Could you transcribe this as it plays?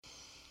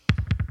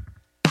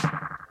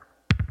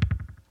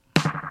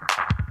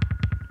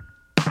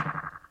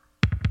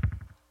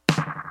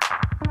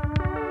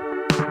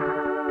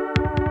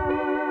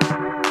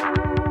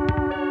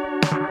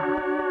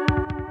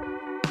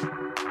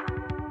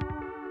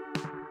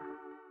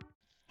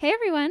Hey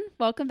everyone,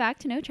 welcome back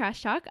to No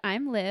Trash Talk.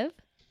 I'm Liv,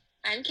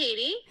 I'm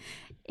Katie.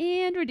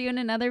 and we're doing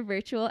another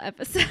virtual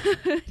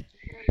episode.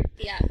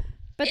 Yeah.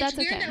 But It's that's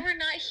weird okay. that we're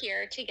not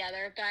here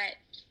together,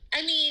 but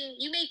I mean,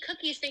 you made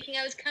cookies thinking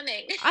I was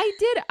coming. I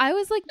did. I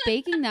was like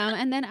baking them,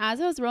 and then as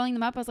I was rolling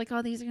them up, I was like,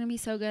 oh, these are going to be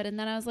so good. And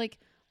then I was like,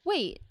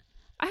 wait,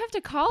 I have to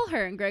call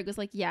her. And Greg was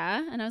like,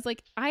 yeah. And I was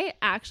like, I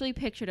actually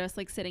pictured us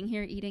like sitting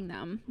here eating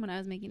them when I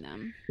was making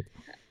them.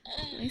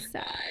 Oh Really my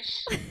sad.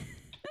 gosh.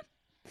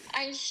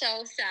 I'm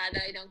so sad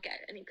that I don't get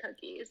any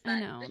cookies, I but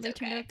know. it's They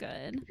turned okay. out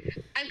good.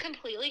 I'm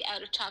completely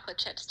out of chocolate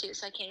chips too,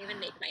 so I can't even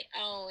make my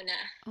own.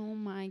 Oh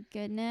my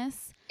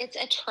goodness. It's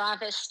a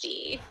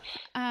travesty.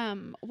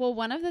 Well,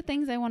 one of the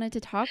things I wanted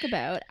to talk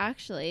about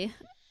actually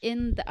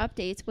in the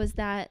updates was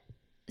that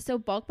so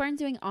Bulk Barn's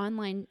doing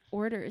online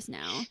orders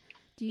now.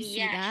 Do you see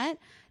Yes.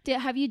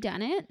 that? Have you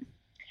done it?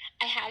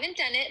 I haven't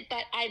done it,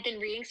 but I've been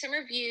reading some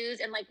reviews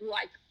and like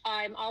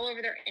I'm all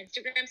over their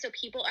Instagram, so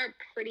people are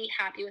pretty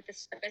happy with the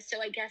service. So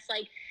I guess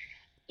like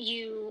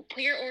you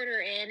put your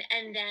order in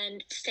and then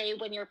say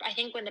when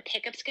the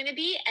pickup's going to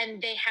be,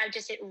 and they have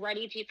just it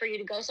ready for you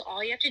to go. So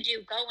all you have to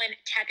do, go in,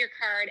 tap your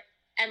card,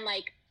 and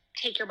like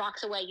take your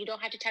box away. You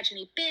don't have to touch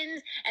any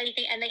bins,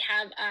 anything. And they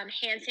have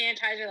hand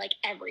sanitizer like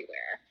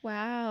everywhere.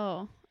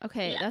 Wow.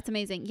 Okay, Yeah. that's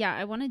amazing. Yeah,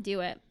 I want to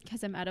do it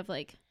because I'm out of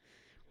like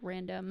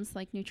randoms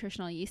like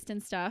nutritional yeast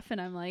and stuff, and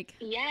I'm like,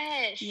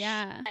 Yes.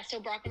 yeah. So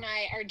Brock and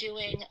I are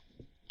doing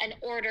an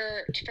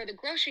order for the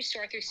grocery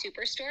store through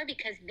Superstore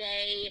because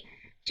they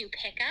do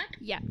pickup.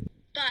 Yeah.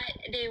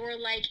 But they were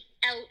like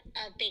out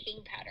of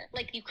baking powder.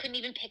 Like you couldn't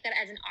even pick that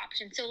as an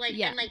option. So like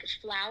Yeah. and like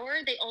flour,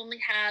 they only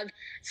have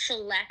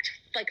select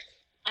like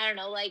I don't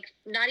know, like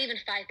not even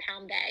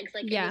 5-pound bags.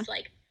 Like Yeah. it was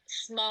like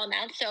small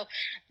amounts. So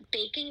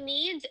baking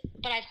needs,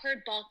 but I've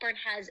heard Bulk Barn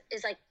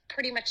is like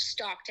pretty much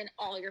stocked in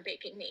all your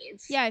baking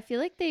needs. Yeah, I feel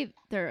like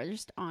they're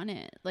just on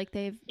it. Like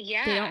they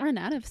don't run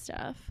out of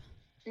stuff.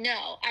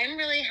 No, I'm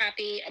really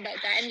happy about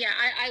that. And yeah,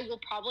 I will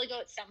probably go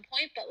at some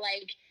point, but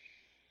like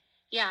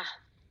yeah.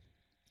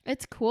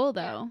 It's cool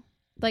though.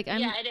 Like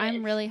I'm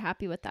is. really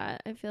happy with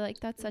that. I feel like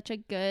that's such a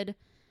good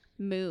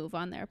move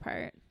on their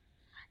part.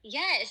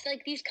 Yes,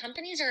 like these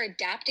companies are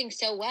adapting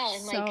so well,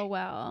 and like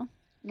well.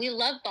 we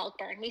love Bulk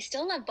Barn. We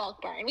still love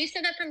Bulk Barn. We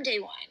said that from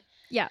day one.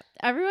 Yeah,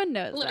 everyone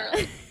knows.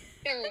 Literally, that.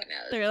 everyone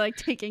knows. They're like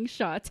taking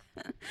shots,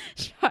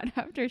 shot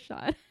after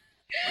shot.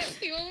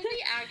 People would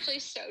be actually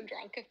so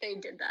drunk if they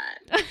did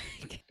that.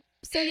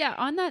 So yeah,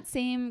 on that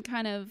same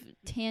kind of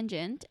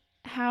tangent,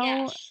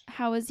 how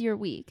is your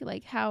week?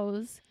 Like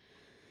how's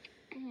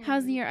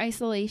your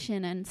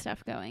isolation and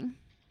stuff going?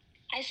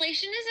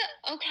 Isolation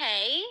is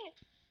okay,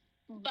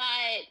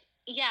 but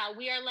yeah,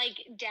 we are like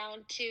down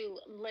to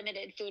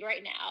limited food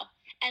right now,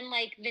 and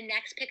like the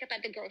next pickup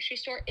at the grocery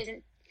store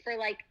isn't for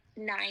like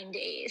 9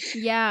 days.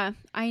 Yeah,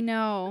 I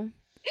know.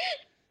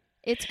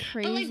 It's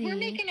crazy. But like we're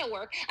making it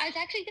work. I was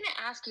actually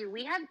gonna ask you,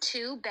 we have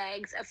 2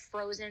 bags of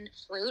frozen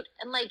fruit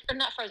and like or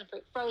not frozen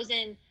fruit,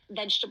 frozen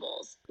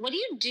vegetables. What do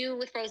you do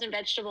with frozen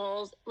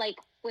vegetables like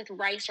with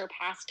rice or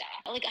pasta?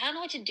 Like I don't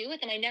know what to do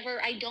with them.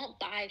 I don't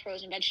buy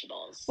frozen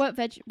vegetables.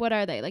 What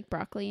are they? Like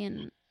broccoli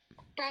and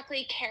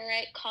broccoli,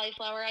 carrot,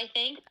 cauliflower, I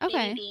think.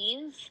 Okay. Baby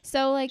beans.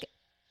 So like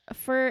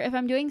if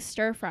I'm doing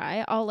stir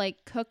fry, I'll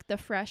like cook the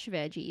fresh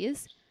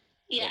veggies.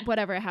 Yeah.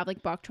 Whatever I have,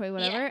 like bok choy,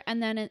 whatever. Yeah.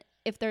 And then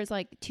if there's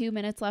like 2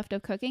 minutes left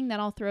of cooking, then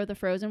I'll throw the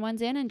frozen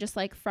ones in and just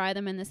like fry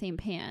them in the same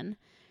pan.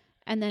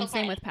 And then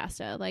same with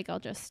pasta. Like I'll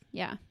just,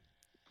 yeah.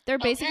 They're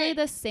basically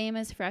the same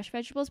as fresh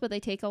vegetables, but they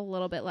take a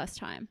little bit less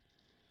time.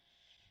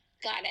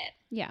 Got it.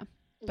 Yeah.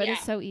 But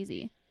it's so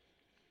easy.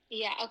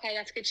 Yeah, okay,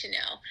 that's good to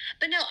know.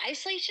 But no,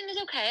 isolation is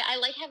okay. I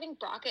like having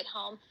Brock at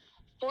home.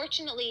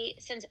 Fortunately,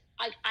 since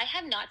I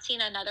have not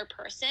seen another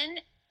person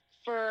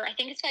for, I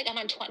think it's like I'm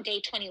on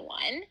day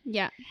 21.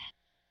 Yeah.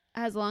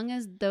 As long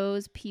as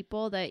those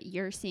people that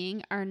you're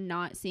seeing are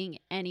not seeing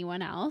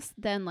anyone else,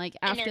 then like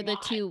after the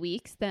 2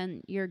 weeks,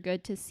 then you're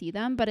good to see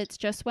them. But it's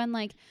just when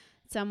like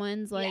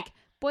someone's like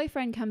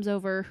boyfriend comes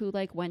over who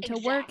like went to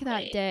work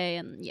that day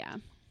and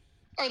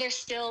or they're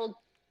still,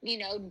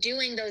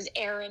 doing those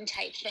errand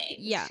type things.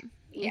 Yeah,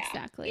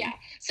 exactly. Yeah.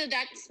 So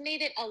that's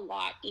made it a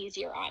lot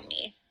easier on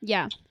me.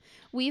 Yeah.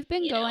 We've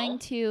been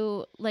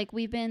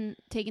we've been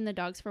taking the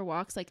dogs for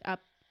walks like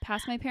up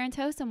past my parents'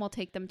 house, and we'll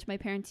take them to my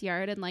parents'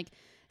 yard and like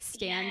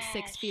stand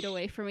 6 feet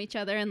away from each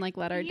other and like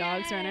let our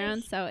dogs run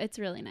around. So it's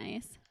really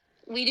nice.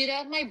 We do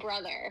that with my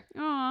brother.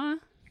 Aw.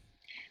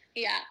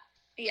 Yeah.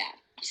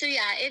 So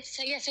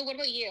so what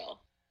about you?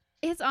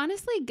 It's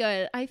honestly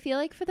good. I feel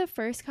like for the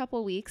first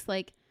couple weeks,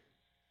 like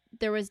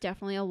there was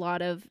definitely a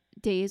lot of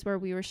days where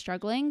we were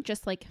struggling,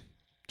 just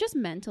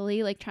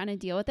mentally, like trying to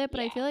deal with it.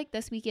 But I feel like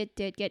this week it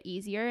did get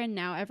easier. And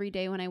now every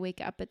day when I wake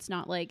up, it's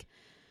not like,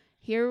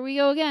 here we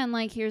go again.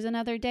 Like, here's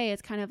another day.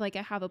 It's kind of like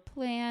I have a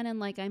plan and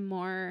like I'm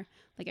more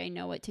like I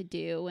know what to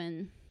do.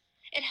 And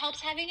it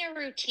helps having a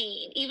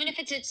routine, even if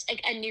it's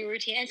like a new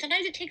routine. And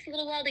sometimes it takes a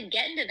little while to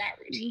get into that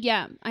routine.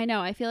 Yeah, I know.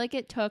 I feel like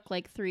it took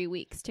like 3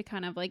 weeks to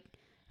kind of like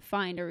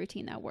find a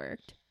routine that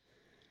worked.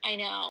 I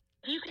know.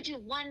 If you could do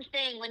one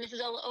thing when this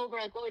is all over,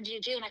 like, what would you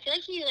do? And I feel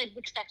like he, like,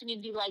 expected me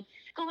to be like,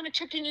 go on a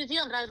trip to New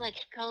Zealand. But I was like,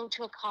 go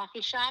to a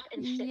coffee shop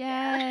and sit down.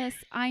 Yes,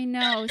 I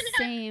know.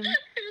 Same. It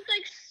was,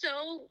 like,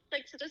 so,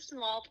 like, such a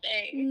small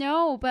thing.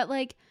 No, but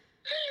like,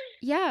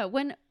 yeah,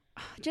 when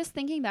just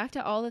thinking back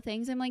to all the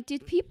things, I'm like,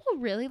 did people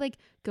really like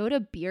go to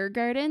beer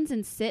gardens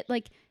and sit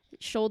like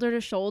shoulder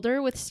to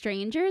shoulder with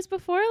strangers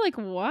before? Like,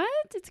 what?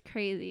 It's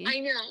crazy. I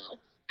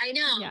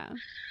know. Yeah,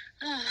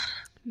 I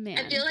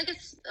man. feel like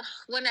it's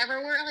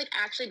whenever we're like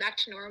actually back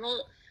to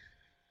normal,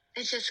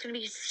 it's just gonna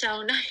be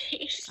so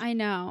nice. I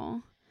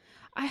know.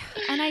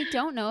 I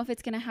don't know if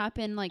it's gonna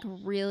happen like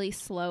really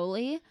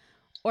slowly,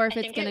 or if I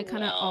it's think gonna it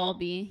kind of will. all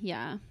be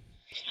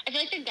I feel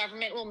like the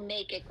government will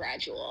make it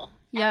gradual.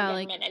 Yeah, Our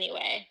like- government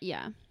anyway.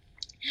 yeah.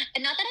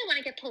 And not that I want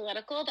to get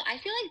political, but I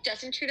feel like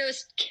Justin Trudeau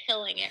is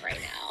killing it right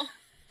now.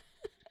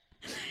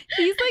 He's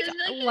I like feel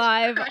like he's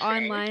live crushing.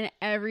 online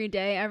every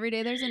day. Every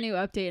day there's a new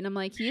update, and I'm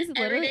like, he's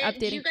literally Every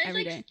day. Do you updating guys,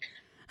 every like, day.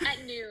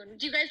 At noon,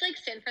 do you guys like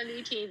sit in front of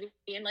the TV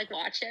and like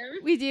watch him?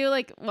 We do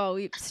like, well,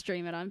 we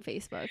stream it on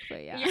Facebook,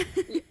 but yeah.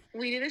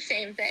 We do the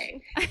same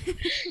thing.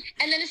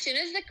 And then as soon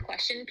as the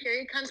question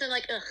period comes, I'm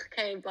like, ugh,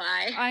 okay,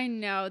 bye. I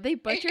know. They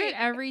butcher it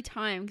every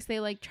time because they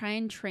like try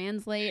and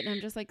translate, and I'm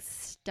just like,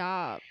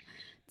 stop.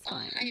 It's Oh,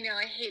 fine. I know.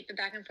 I hate the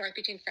back and forth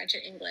between French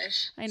and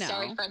English. I know.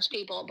 Sorry, French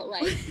people, but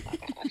like, fuck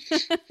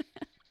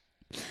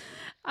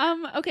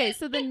off. Okay,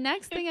 so the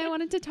next thing I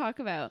wanted to talk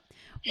about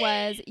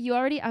was you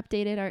already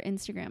updated our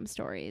Instagram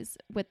stories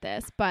with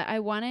this, but I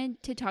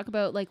wanted to talk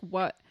about like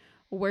what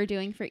we're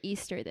doing for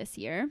Easter this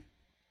year.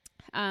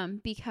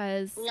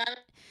 Because Love.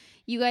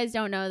 you guys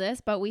don't know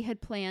this, but we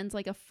had planned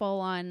like a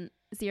full-on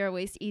zero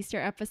waste Easter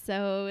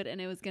episode,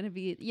 and it was going to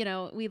be, you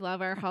know, we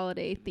love our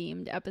holiday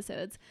themed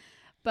episodes,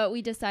 but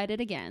we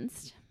decided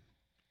against.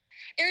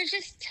 There's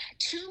just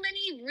too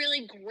many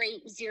really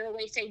great zero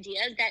waste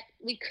ideas that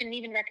we couldn't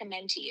even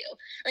recommend to you.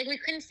 Like, we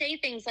couldn't say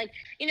things like,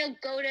 you know,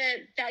 go to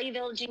Value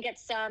Village and get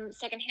some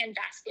secondhand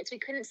baskets. We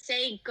couldn't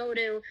say go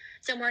to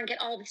somewhere and get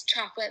all this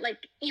chocolate. Like,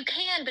 you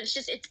can, but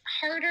it's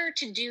harder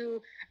to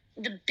do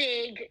the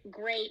big,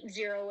 great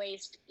zero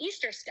waste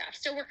Easter stuff.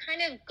 So we're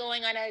kind of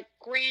going on a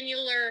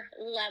granular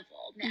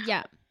level now.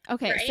 Yeah.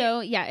 Okay. Right?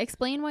 So yeah,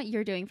 explain what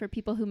you're doing for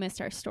people who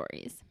missed our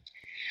stories.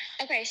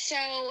 Okay, so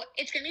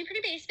it's going to be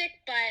pretty basic,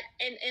 but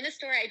in the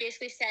store, I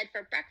basically said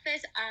for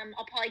breakfast,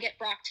 I'll probably get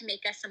Brock to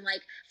make us some,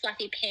 like,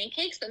 fluffy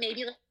pancakes, but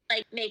maybe,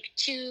 like, make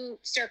 2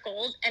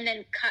 circles and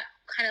then cut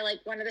kind of,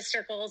 like, one of the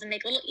circles and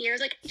make little ears.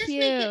 Like, just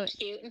make it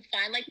cute and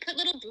fun. Like, put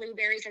little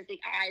blueberries as the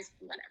eyes,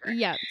 whatever.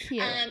 Yeah,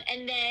 cute.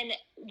 And then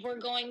we're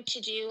going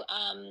to do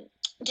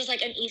just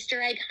like an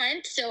Easter egg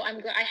hunt. So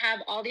I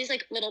have all these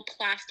like little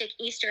plastic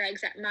Easter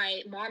eggs that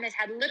my mom has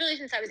had literally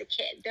since I was a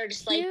kid. They're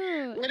just like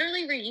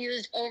literally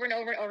reused over and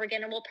over and over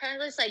again. And we'll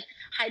probably just like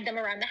hide them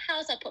around the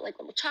house. I'll put like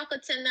little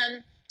chocolates in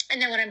them.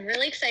 And then what I'm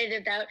really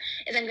excited about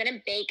is I'm going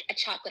to bake a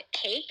chocolate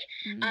cake,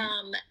 and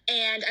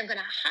I'm going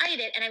to hide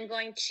it, and I'm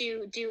going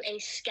to do a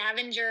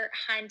scavenger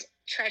hunt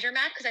treasure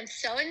map because I'm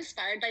so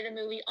inspired by the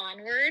movie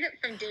Onward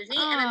from Disney.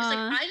 Aww. And I'm just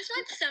like, I just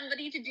want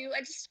somebody to do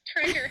a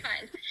treasure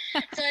hunt.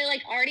 So I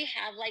like already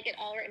have like it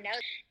all written out.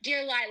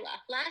 Dear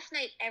Lila, last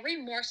night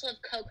every morsel of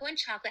cocoa and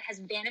chocolate has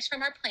vanished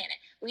from our planet.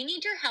 We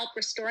need your help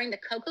restoring the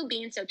cocoa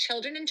bean so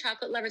children and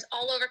chocolate lovers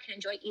all over can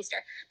enjoy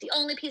Easter. The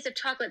only piece of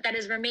chocolate that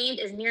has remained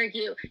is near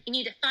you. You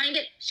need to find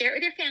it, share it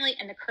with your family,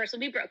 and the curse will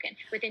be broken.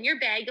 Within your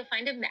bag, you'll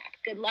find a map.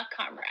 Good luck,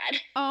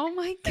 comrade. Oh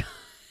my god.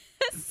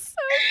 That's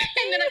so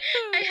And then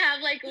I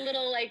have like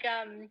little like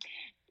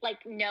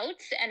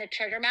notes and a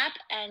treasure map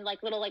and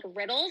like little like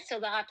riddles, so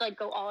they'll have to like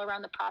go all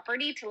around the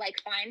property to like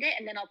find it,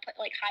 and then I'll put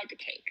like hide the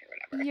cake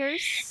or whatever. You're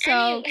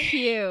so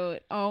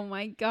cute. Oh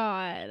my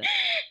god.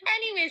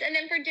 Anyways, and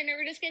then for dinner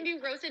we're just gonna do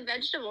roasted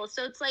vegetables.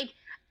 So it's like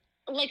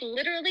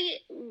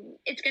literally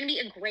it's gonna be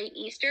a great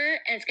Easter,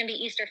 and it's gonna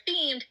be Easter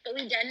themed, but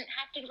we didn't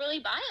have to really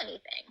buy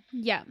anything.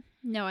 Yeah.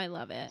 No, I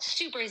love it.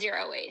 Super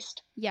zero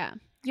waste. Yeah.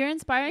 You're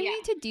inspiring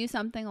me to do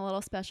something a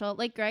little special.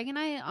 Like Greg and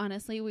I,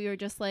 honestly, we were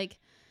just like,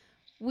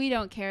 we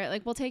don't care.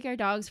 Like, we'll take our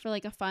dogs for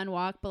like a fun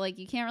walk, but like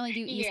you can't really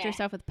do Easter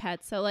stuff with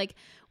pets. So like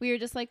we were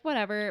just like,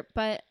 whatever.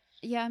 But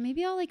yeah,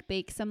 maybe I'll like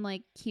bake some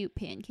like cute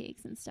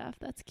pancakes and stuff.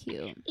 That's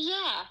cute.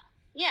 Yeah.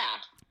 Yeah.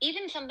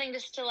 Even something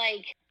just to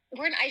like,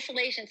 we're in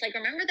isolation. It's like,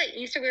 remember that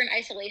Easter we were in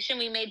isolation?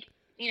 We made,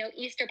 you know,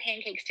 Easter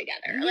pancakes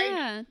together.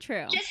 Yeah, like,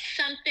 true. Just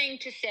something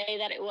to say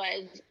that it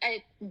was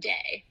a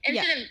day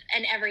instead of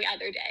an every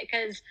other day,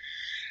 because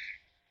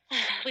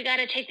we got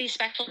to take these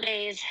special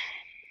days.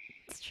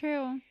 It's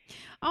true.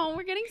 Oh,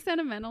 we're getting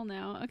sentimental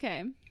now.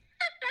 Okay.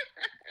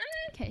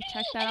 Okay,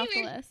 check that off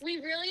the list. We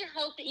really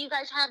hope that you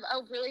guys have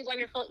a really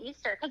wonderful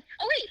Easter. Oh,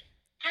 wait.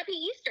 Happy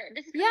Easter.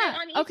 This is coming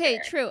on Easter. Okay,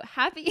 true.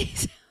 Happy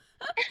Easter.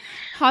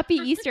 Happy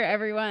Easter,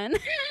 everyone.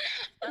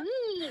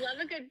 Ooh, love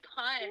a good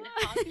pun.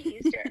 Happy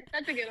Easter.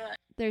 That's a good one.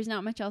 There's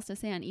not much else to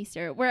say on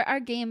Easter. Where our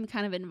game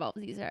kind of involves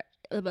Easter,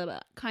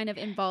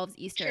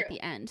 Easter at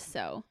the end.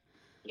 So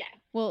yeah,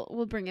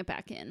 we'll bring it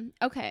back in.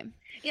 Okay.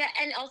 Yeah,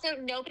 and also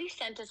nobody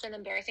sent us an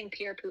embarrassing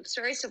peer poop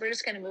story, so we're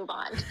just gonna move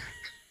on.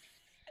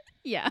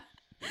 Yeah.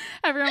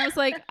 Everyone was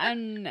like,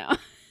 no.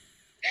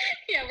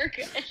 Yeah, we're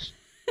good.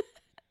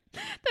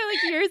 They're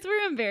like, yours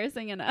were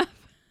embarrassing enough.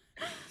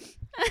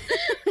 Oh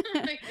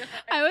my God.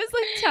 I was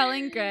like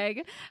telling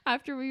Greg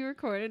after we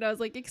recorded, I was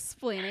like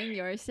explaining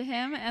yours to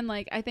him, and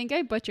like I think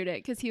I butchered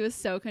it because he was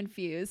so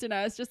confused, and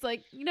I was just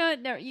like, you know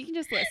what, no, you can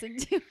just listen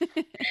to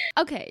it.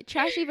 Okay,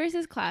 trashy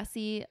versus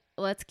classy.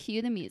 Let's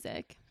cue the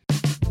music.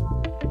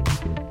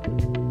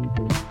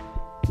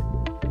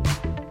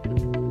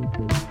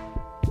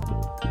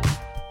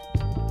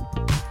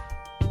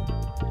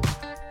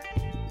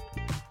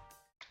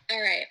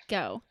 All right.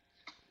 Go.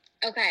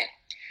 Okay.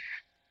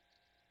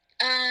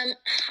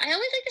 I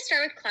always like to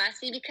start with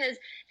classy because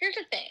here's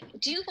the thing.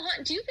 Do you feel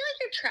like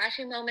your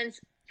trashy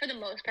moments, for the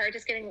most part,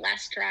 just getting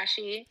less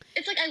trashy?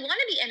 It's like, I want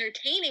to be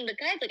entertaining, but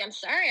guys, like, I'm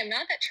sorry, I'm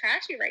not that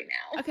trashy right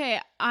now.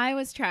 Okay, I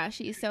was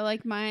trashy, so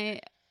like Okay,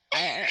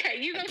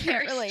 you go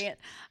can't first. relate.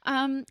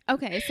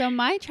 Okay, so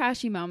my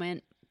trashy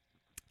moment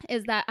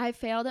is that I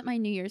failed at my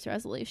New Year's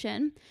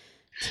resolution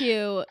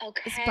to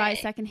buy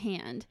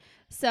secondhand.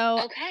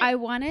 So Okay. I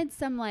wanted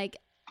some like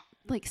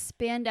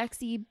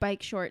spandexy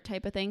bike short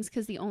type of things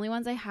because the only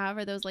ones I have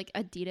are those like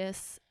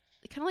Adidas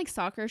kind of like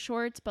soccer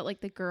shorts, but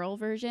like the girl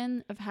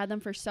version. I've had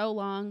them for so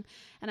long,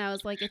 and I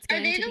was like, it's Are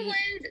going they to the be.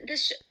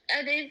 ones?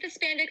 Are they the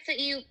spandex that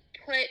you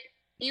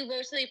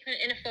mostly put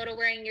in a photo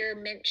wearing your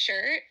mint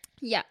shirt?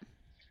 Yeah.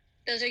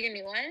 Those are your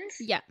new ones?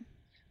 Yeah.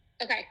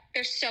 Okay,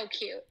 they're so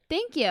cute.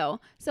 Thank you.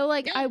 So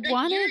like No, I like,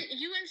 wanted.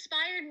 you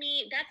inspired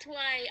me. That's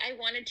why I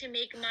wanted to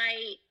make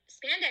my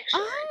spandex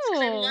shorts.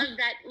 Because I love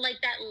that, like,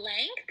 that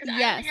length. Because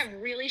I only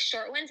have really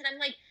short ones, and I'm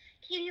like,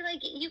 Katie, like,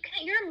 you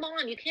can't. You're a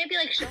mom. You can't be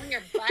like showing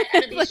your butt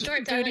out of these Like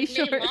shorts. I like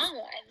shorts. made long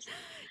ones.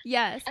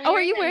 Yes. Oh,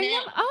 are you wearing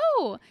them?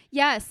 Oh,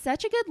 yes.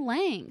 Such a good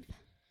length.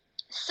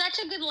 Such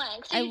a good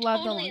length. So I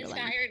love totally the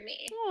longer inspired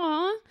me.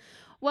 Aw.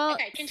 Well,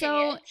 okay, continue.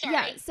 so Sorry.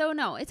 yeah, so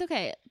no, it's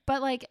okay.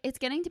 But like it's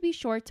getting to be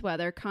shorts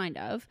weather kind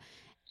of.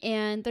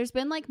 And there's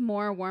been like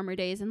more warmer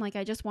days, and like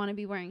I just want to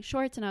be wearing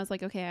shorts, and I was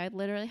like, okay, I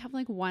literally have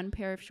like one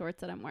pair of shorts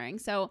that I'm wearing.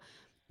 So,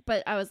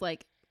 but I was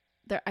like,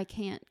 I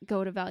can't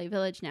go to Value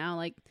Village now,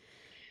 like.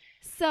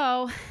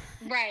 So,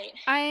 right.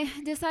 I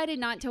decided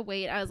not to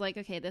wait. I was like,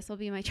 okay, this will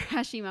be my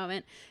trashy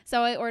moment.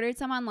 So I ordered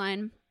some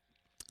online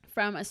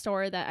from a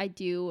store that I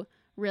do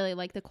really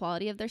like the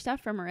quality of their stuff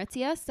from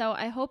Aritzia. So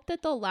I hope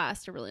that they'll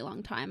last a really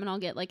long time, and I'll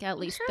get like at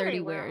least 30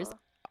 wears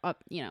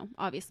up. You know,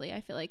 obviously, I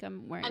feel like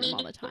I'm wearing them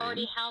all the time.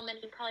 You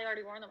probably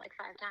already worn them like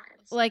 5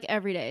 times. Like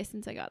every day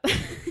since I got them.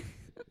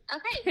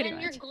 Okay, then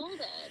you're golden.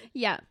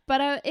 Yeah,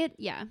 but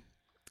yeah.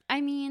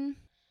 I mean,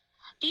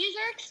 these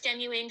are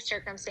extenuating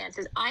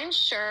circumstances. I'm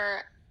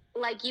sure,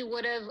 like, you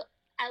would have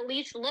at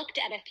least looked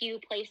at a few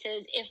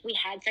places if we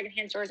had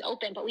secondhand stores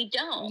open, but we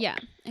don't. Yeah,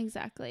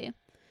 exactly.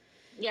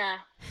 Yeah.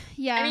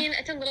 Yeah. I mean,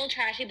 it's a little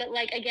trashy, but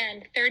like,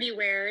 again, 30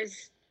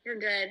 wears, you're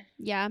good.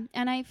 Yeah,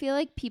 and I feel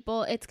like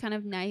it's kind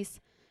of nice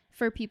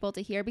for people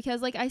to hear,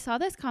 because like I saw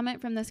this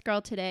comment from this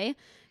girl today,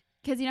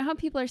 because you know how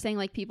people are saying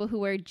like people who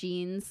wear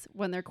jeans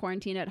when they're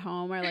quarantined at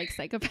home are like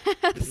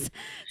psychopaths.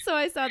 So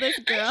I saw this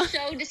girl. I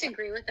so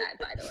disagree with that,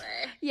 by the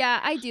way. Yeah,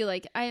 I do.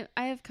 Like I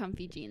have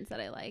comfy jeans that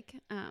I like.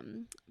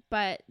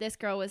 But this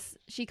girl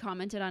she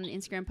commented on an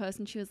Instagram post,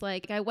 and she was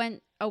like, I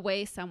went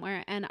away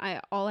somewhere and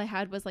all I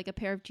had was like a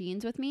pair of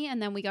jeans with me, and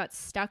then we got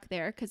stuck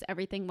there because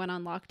everything went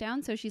on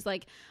lockdown. So she's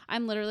like,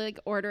 I'm literally like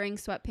ordering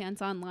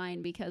sweatpants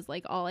online because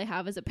like all I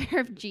have is a pair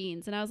of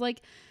jeans. And I was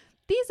like,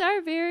 these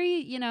are very,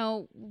 you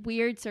know,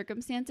 weird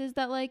circumstances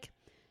that like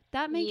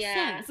that makes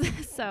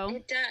sense. So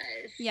it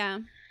does. Yeah.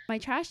 My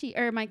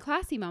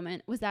classy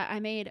moment was that I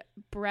made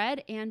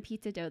bread and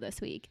pizza dough this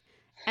week,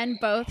 and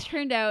both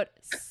turned out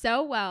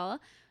so well.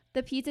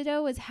 The pizza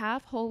dough was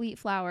half whole wheat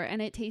flour,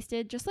 and it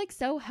tasted just like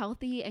so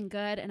healthy and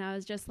good. And I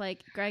was just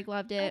like, Greg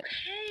loved it.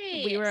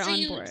 Okay. We were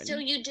on board. So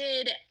you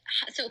did,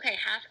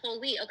 half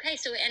whole wheat. Okay.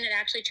 And it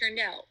actually turned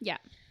out. Yeah.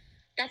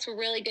 That's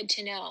really good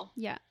to know.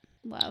 Yeah.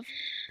 Love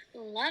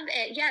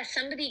it. Yeah.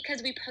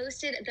 Because we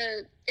posted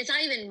it's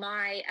not even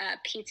my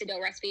pizza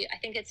dough recipe. I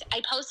think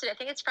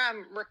it's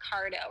from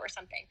Ricardo or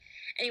something.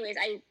 Anyways,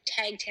 I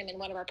tagged him in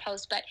one of our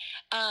posts, but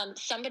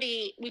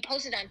we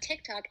posted on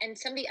TikTok, and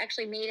somebody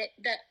actually made it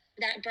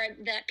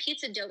that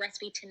pizza dough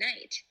recipe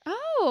tonight.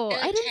 Oh,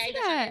 I didn't see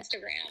that. On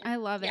Instagram. I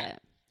love it.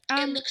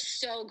 It looks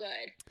so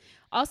good.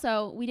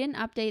 Also, we didn't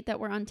update that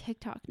we're on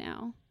TikTok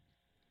now.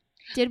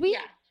 Did we?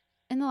 Yeah.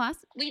 In the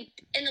last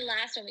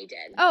one we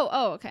did.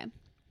 Oh, okay.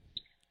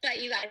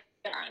 But you guys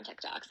are on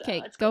TikTok, so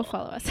okay, go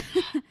follow us.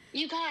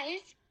 You guys,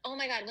 oh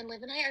my God, when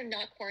Liv and I are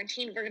not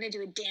quarantined, we're gonna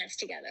do a dance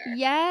together.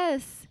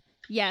 Yes.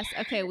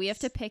 Okay, we have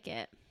to pick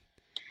it.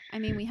 I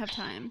mean, we have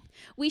time.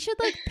 We should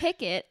like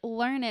pick it,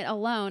 learn it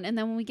alone, and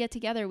then when we get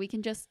together, we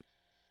can just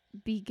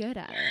be good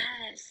at it.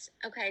 Yes.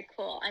 Okay,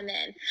 cool. I'm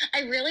in.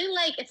 I really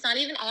like, I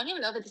don't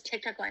even know if it's a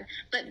TikTok one,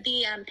 but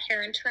the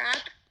Parent Trap.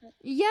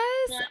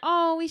 Yes. What?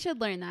 Oh, we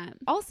should learn that.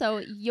 Also,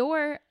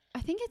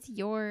 I think it's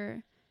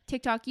your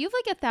TikTok. You have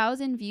like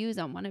 1,000 views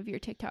on one of your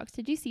TikToks.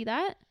 Did you see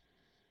that?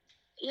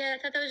 Yeah,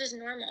 I thought that was just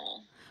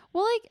normal.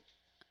 Well, like,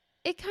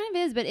 It kind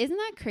of is, but isn't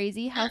that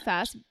crazy how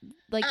fast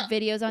like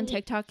videos on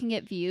TikTok can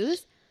get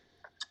views?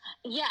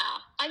 Yeah,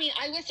 I mean,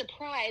 I was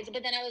surprised,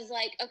 but then I was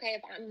like, okay,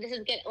 if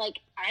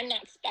I'm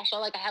not special,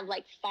 like I have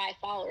like 5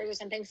 followers or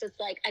something, so it's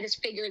like I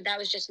just figured that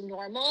was just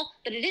normal.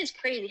 But it is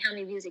crazy how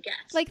many views it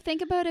gets. Like,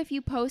 think about if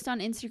you post on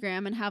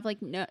Instagram and have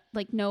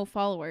no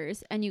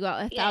followers, and you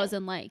got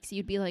 1,000 likes,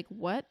 you'd be like,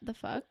 what the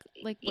fuck?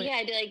 Like, what? Yeah,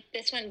 I'd be like,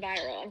 this went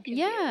viral. I'm confused.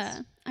 Yeah,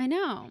 I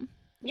know.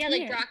 Yeah,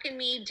 like Brock and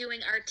me doing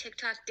our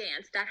TikTok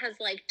dance that has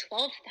like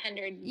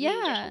 1,200 views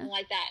or something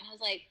like that, and I was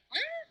like,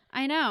 what?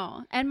 I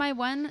know. And my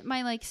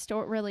like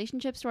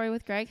relationship story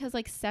with Greg has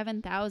like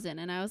 7,000,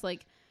 and I was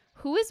like,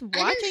 who is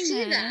watching I didn't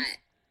see this? that.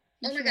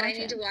 Oh my god, I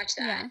need to watch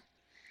that. Yeah.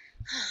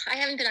 I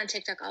haven't been on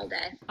TikTok all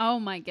day. Oh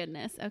my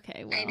goodness.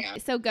 Okay, well. I know.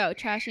 So go,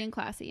 trashy and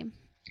classy.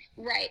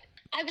 Right.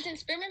 I was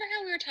remember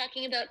how we were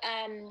talking about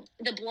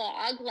the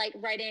blog, like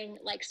writing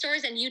like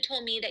stories, and you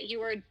told me that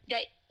you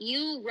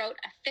wrote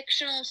a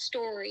fictional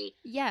story.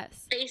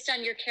 Yes. Based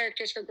on your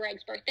characters for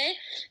Greg's birthday.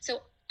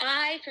 So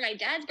I, for my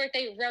dad's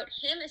birthday, wrote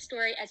him a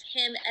story as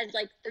him as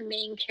like the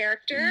main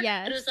character.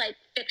 Yes. It was like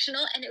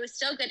fictional, and it was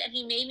so good, and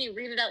he made me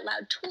read it out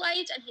loud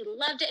twice, and he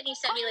loved it, and he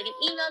sent me like an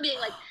email being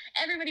like,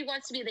 everybody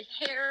wants to be the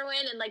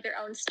heroine and like their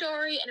own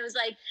story, and it was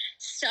like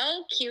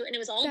so cute, and it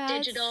was all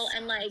digital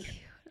and like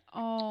cute.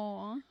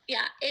 Oh.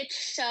 Yeah,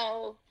 it's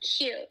so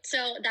cute.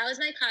 So that was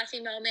my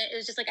classy moment. It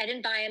was just like I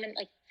didn't buy him, and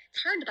like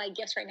it's hard to buy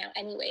gifts right now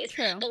anyways.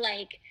 True. But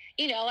like,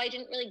 you know, I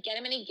didn't really get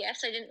him any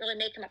gifts. I didn't really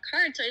make him a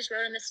card, so I just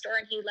wrote him the story,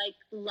 and he like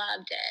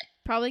loved it.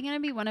 Probably gonna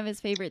be one of his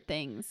favorite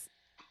things,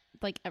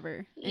 like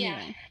ever. Anyway.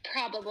 Yeah,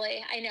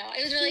 probably. I know.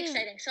 It was really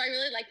exciting. So I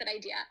really like that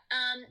idea.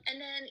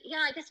 And then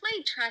I guess my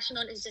trash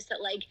note is just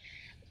that like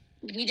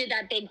we did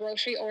that big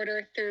grocery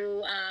order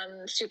through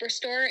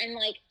Superstore, and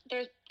like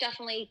there's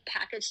definitely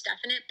packaged stuff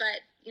in it, but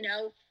you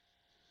know,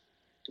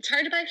 it's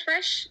hard to buy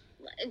fresh.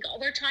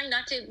 We're trying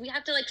not to. We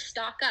have to like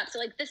stock up. So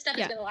like this stuff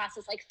is gonna last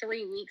us like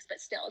 3 weeks,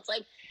 but still, it's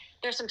like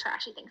there's some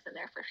trashy things in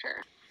there for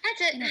sure.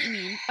 That's it. I know what you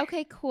mean.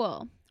 Okay,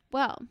 cool.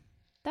 Well,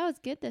 that was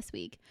good this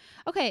week.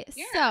 Okay,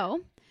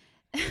 so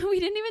we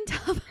didn't even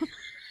tell them.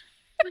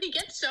 We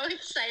get so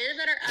excited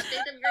about our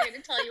update that we're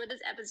going to tell you what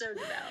this episode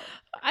is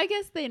about. I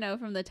guess they know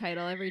from the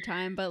title every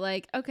time, but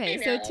like,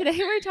 okay, so today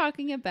we're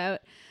talking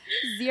about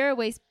zero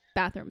waste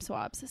bathroom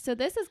swaps. So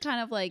this is kind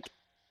of like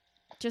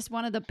just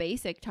one of the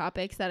basic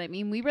topics that, I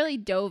mean, we really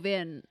dove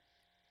in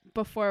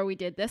before we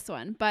did this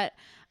one, but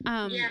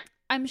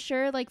I'm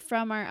sure like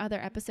from our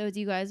other episodes,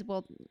 you guys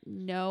will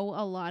know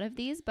a lot of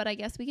these, but I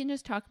guess we can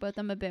just talk about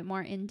them a bit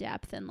more in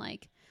depth and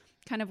like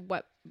kind of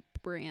what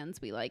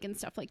brands we like and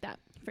stuff like that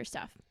for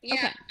stuff. Yeah,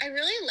 okay. I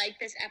really like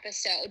this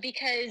episode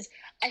because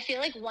I feel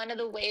like one of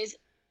the ways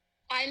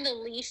I'm the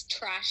least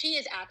trashy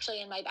is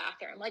actually in my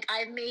bathroom. Like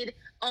I've made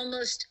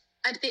almost,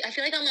 I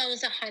feel like I'm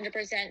almost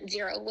 100%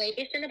 zero waste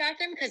in the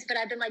bathroom but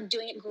I've been like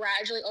doing it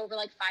gradually over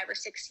like 5 or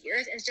 6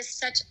 years. It's just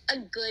such a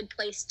good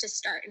place to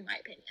start in my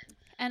opinion.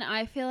 And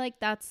I feel like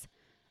that's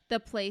the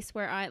place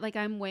where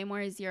I'm way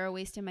more zero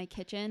waste in my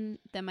kitchen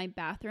than my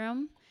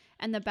bathroom.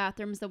 And the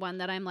bathroom's the one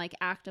that I'm like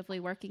actively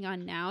working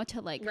on now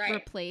to like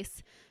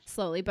replace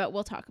slowly, but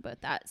we'll talk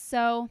about that.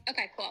 So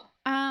okay, cool.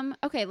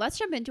 Okay, let's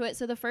jump into it.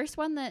 So the first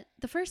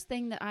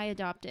thing that I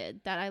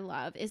adopted that I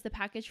love is the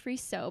package-free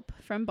soap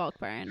from Bulk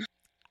Barn.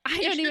 I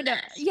don't even know.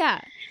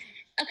 Yeah.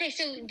 Okay,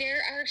 so there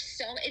are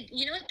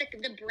you know what,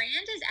 the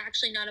brand is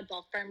actually not a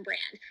Bulk Barn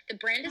brand. The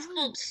brand is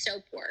called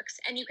Soapworks,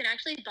 and you can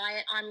actually buy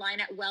it online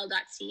at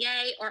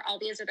well.ca or all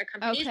these other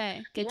companies.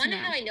 Okay, good to know.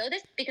 How I know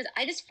this? Because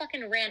I just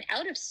fucking ran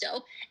out of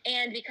soap,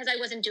 and because I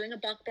wasn't doing a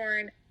Bulk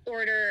Barn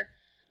order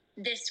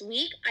this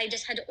week, I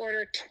just had to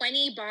order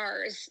 20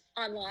 bars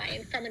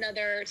online from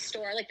another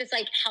store, like this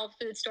like health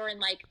food store in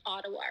like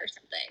Ottawa or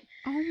something.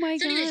 Oh my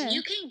god. Anyways,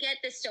 you can get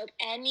this soap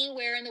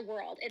anywhere in the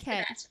world. It's the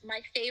best. My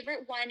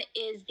favorite one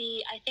is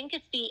I think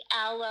it's the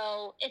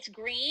aloe. It's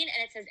green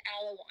and it says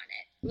aloe on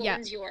it. What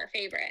one's your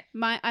favorite?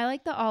 I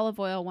like the olive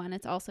oil one.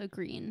 It's also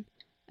green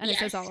and it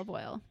says olive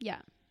oil. Yeah.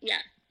 Yeah.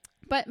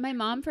 But my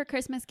mom for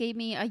Christmas gave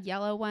me a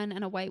yellow one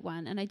and a white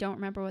one, and I don't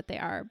remember what they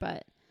are,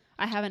 but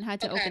I haven't had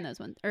to open those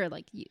ones or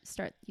like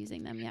start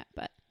using them yet,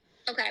 but.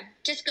 Okay,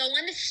 just go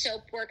on the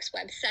Soapworks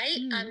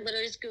website.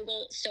 Literally just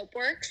Google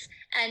Soapworks,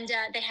 and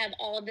they have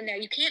all of them there.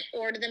 You can't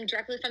order them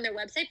directly from their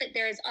website, but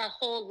there's a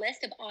whole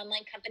list of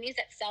online companies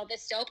that sell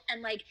this soap,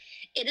 and like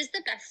it is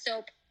the best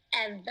soap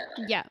ever.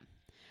 Yeah.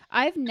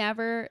 I've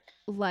never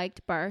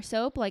liked bar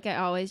soap. Like I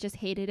always just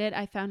hated it.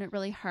 I found it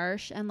really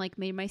harsh and like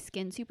made my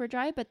skin super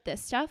dry, but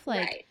this stuff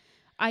like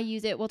I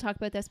use it, we'll talk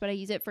about this, but I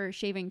use it for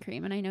shaving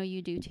cream, and I know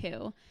you do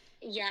too.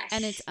 Yes.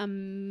 And it's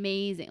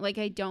amazing. Like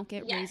I don't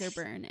get razor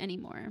burn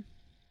anymore.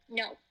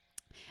 No.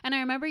 And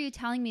I remember you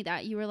telling me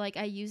that. You were like,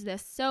 I use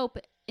this soap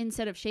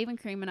instead of shaving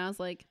cream. And I was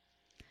like,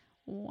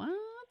 what?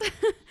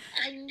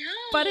 I know.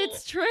 But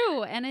it's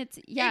true. And it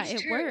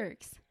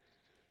works.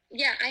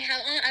 Yeah,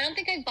 I don't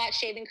think I've bought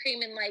shaving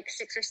cream in like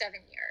 6 or 7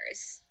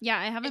 years. Yeah,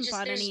 I haven't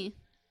bought any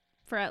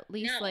for at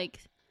least like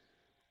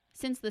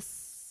since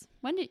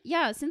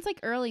Since like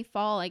early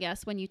fall, I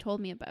guess, when you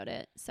told me about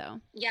it. So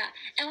Yeah.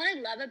 And what I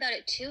love about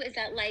it too is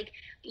that like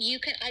you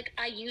can like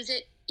I use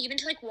it even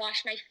to like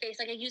wash my face.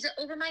 Like I use it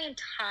over my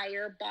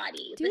entire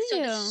body. Do So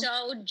you? it's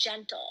so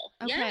gentle.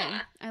 Okay.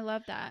 Yeah. I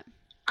love that.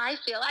 I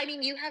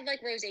mean, you have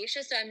like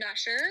rosacea, so I'm not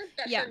sure,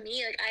 but Yeah. for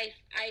me, like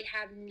I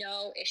have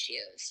no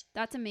issues.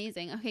 That's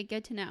amazing. Okay,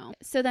 good to know.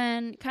 So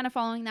then kind of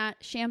following that,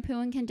 shampoo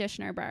and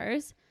conditioner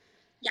bars.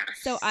 Yeah.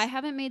 So I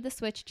haven't made the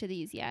switch to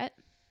these yet.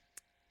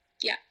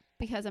 Yeah.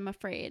 Because I'm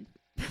afraid.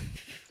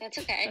 That's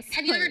okay. That's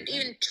Have you ever amazing.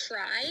 even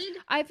tried?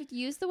 I've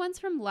used the ones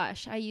from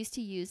Lush. I used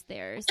to use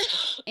theirs.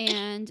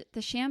 And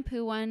the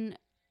shampoo one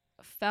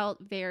felt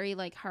very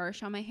like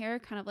harsh on my hair,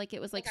 kind of like it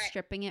was like Okay.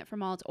 stripping it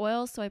from all its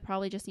oils. So I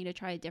probably just need to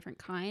try a different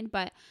kind.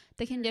 But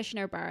the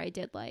conditioner bar I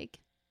did like.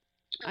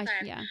 Okay.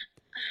 Yeah.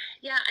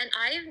 Yeah, and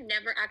I've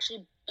never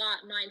actually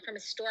bought mine from a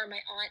store. My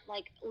aunt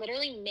like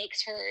literally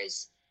makes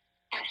hers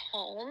at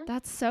home.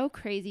 That's so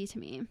crazy to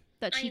me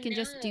that she I can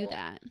just do know.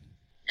 that.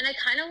 And I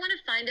kind of want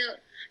to find out.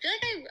 I feel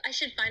like I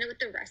should find out what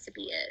the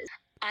recipe is.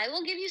 I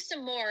will give you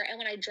some more, and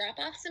when I drop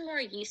off some more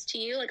yeast to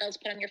you, like I'll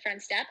just put on your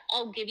front step,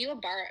 I'll give you a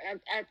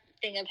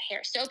thing of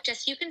hair soap,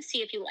 just so you can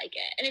see if you like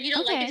it. And if you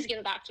don't like Okay. it, just give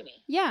it back to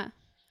me. Yeah.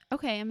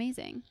 Okay,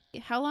 amazing.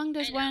 How long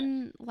does I know.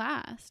 one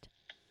last?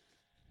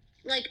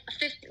 Like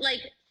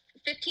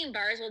 15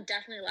 bars will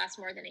definitely last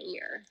more than a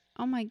year.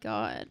 Oh my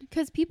god.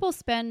 Because people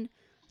spend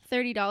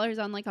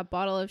 $30 on like a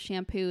bottle of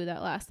shampoo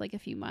that lasts like a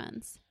few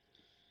months.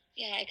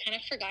 Yeah, I kind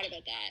of forgot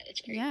about that.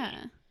 It's crazy.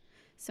 Yeah.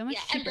 So much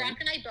Yeah, cheaper. and Brock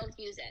and I both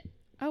use it.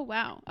 Oh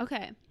wow.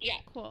 Okay. Yeah.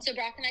 Cool. So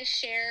Brock and I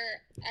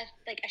share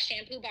a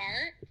shampoo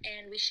bar,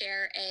 and we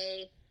share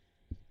a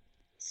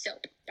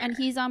soap bar. And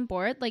he's on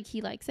board? Like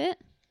he likes it?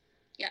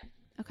 Yeah.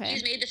 Okay.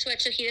 He's made the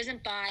switch, so he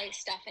doesn't buy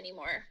stuff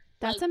anymore.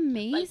 That's like,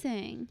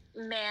 amazing.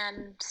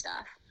 man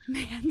stuff.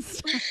 Man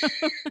stuff.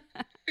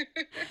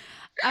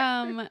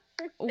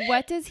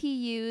 What does he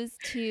use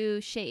to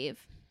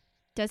shave?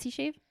 Does he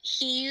shave?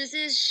 He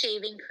uses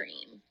shaving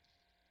cream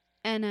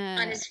And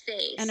on his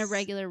face. a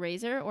regular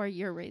razor or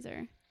your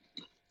razor?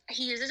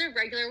 He uses a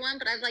regular one,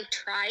 but I've like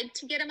tried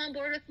to get him on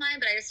board with mine,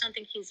 but I just don't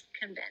think he's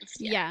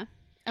convinced yet. Yeah.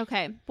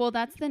 Okay. Well,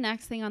 that's the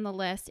next thing on the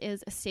list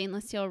is a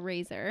stainless steel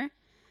razor.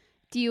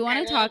 Do you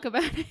want to talk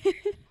about it?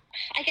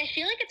 Like, I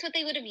feel like it's what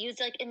they would have used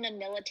like in the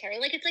military.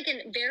 Like it's like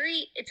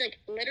it's like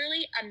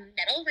literally a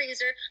metal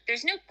razor.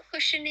 There's no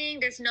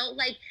cushioning. There's no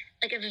like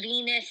a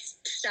Venus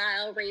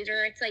style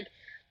razor. It's like,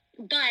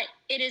 but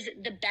it is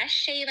the best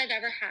shave I've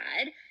ever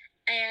had.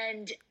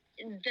 And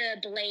the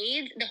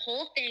blades, the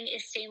whole thing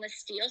is stainless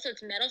steel. So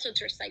it's metal. So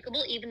it's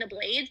recyclable, even the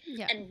blades.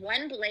 Yeah. And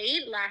one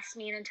blade lasts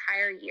me an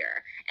entire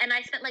year. And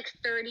I spent like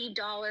 $30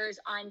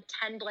 on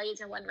 10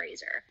 blades and one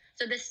razor.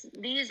 So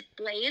these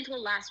blades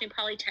will last me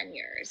probably 10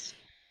 years.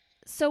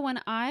 So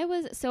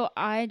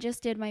I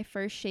just did my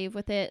first shave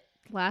with it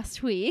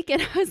last week,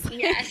 and I was like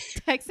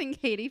texting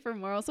Katie for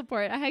moral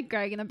support. I had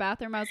Greg in the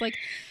bathroom. I was like,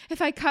 if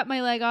I cut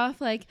my leg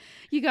off, like,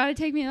 you got to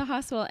take me to the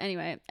hospital.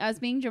 Anyway, I was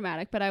being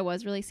dramatic, but I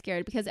was really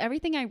scared because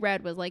everything I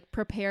read was like,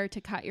 prepare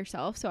to cut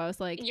yourself. So I was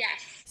like,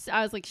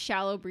 I was like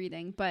shallow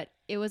breathing, but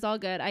it was all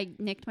good. I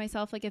nicked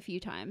myself like a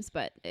few times,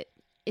 but it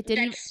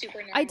didn't. That's super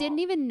normal. I didn't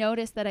even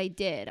notice that I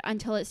did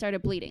until it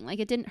started bleeding. Like,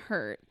 it didn't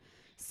hurt.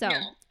 So,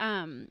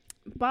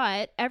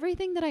 but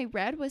everything that I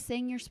read was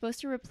saying you're supposed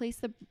to replace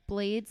the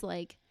blades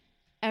like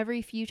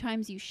every few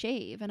times you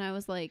shave. And I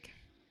was like,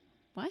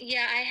 what?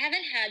 Yeah, I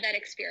haven't had that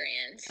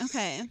experience.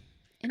 Okay.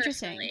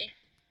 Interesting. Personally.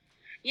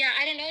 Yeah,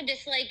 I don't know.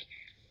 Just like,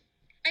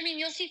 I mean,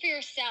 you'll see for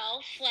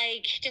yourself,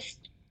 like,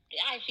 just,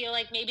 I feel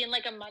like maybe in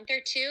like a month or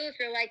two, if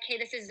you're like, hey,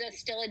 this is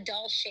still a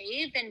dull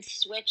shave, then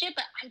switch it.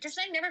 But I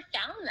never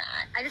found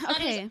that. I just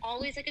thought it was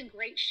always like a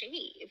great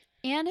shave.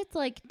 And it's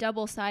like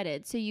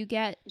double-sided. So you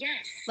get,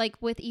 like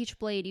with each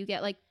blade, you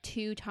get like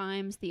 2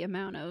 times the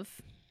amount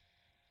of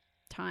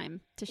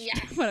time to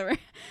whatever.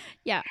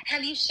 Yeah.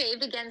 Have you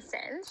shaved again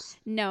since?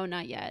 No,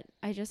 not yet.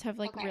 I just have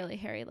like really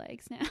hairy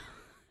legs now.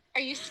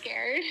 Are you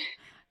scared?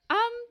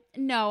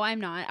 No, I'm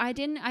not.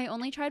 I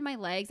only tried my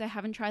legs. I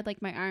haven't tried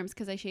like my arms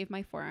because I shaved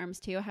my forearms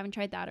too. I haven't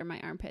tried that or my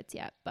armpits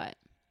yet, but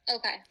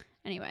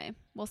anyway,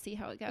 we'll see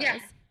how it goes.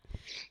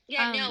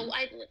 Yeah, no,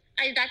 I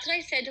that's what I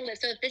said to Liv.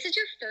 So if this is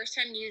your first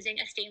time using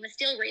a stainless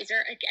steel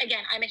razor,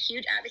 again, I'm a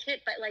huge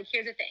advocate, but like,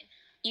 here's the thing.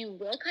 You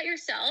will cut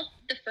yourself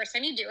the first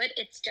time you do it.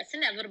 It's just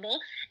inevitable.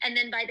 And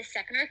then by the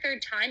second or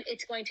third time,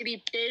 it's going to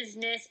be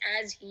business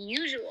as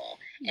usual.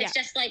 It's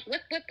just like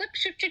whip, whip, whip,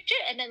 shoot, shoot, shoot.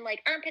 And then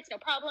like armpits, no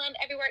problem.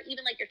 Everywhere,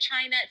 even like your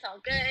china, it's all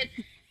good.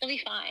 It'll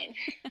be fine.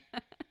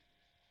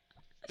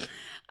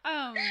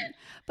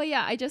 But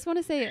yeah, I just want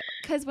to say,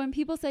 because when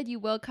people said you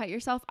will cut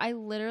yourself, I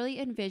literally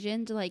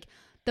envisioned like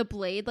the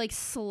blade like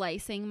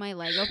slicing my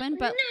leg open.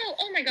 But no,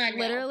 oh my God,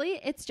 literally,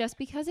 it's just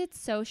because it's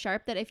so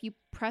sharp that if you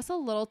press a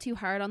little too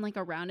hard on like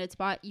a rounded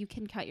spot, you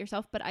can cut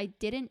yourself. But I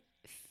didn't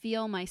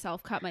feel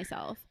myself cut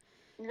myself.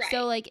 Right.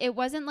 So like it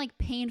wasn't like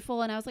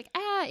painful, and I was like,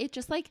 it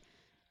just like,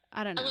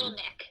 I don't know. A little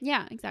nick.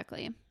 Yeah,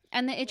 exactly.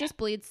 And it just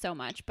bleeds so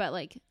much, but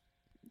like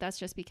that's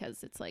just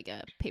because it's like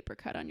a paper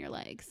cut on your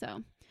leg.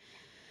 So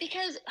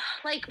Because,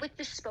 like, with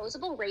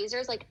disposable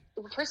razors, like,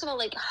 first of all,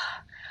 like,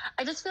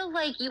 I just feel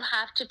like you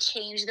have to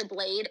change the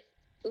blade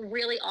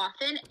really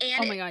often.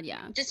 And Oh my God,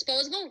 yeah.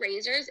 disposable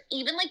razors,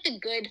 even like the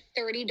good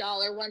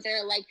 $30 ones that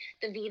are like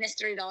the Venus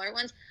 $30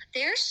 ones,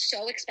 they're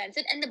so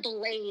expensive, and the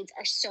blades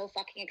are so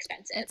fucking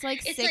expensive. It's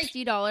like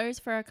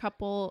 $60 for a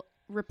couple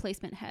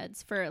replacement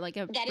heads for like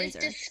a that razor.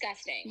 is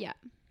disgusting. Yeah.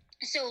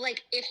 So,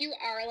 like, if you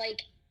are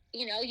like,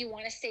 you know, you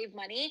want to save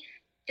money,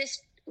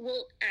 this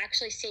will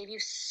actually save you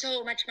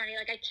so much money.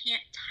 Like, I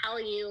can't tell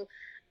you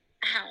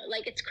how.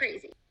 Like, it's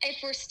crazy. If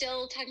we're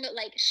still talking about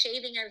like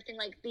shaving everything,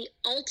 like the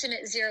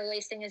ultimate zero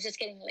waste thing is just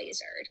getting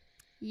lasered.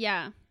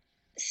 Yeah.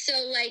 So,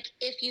 like,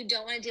 if you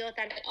don't want to deal with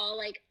that at all,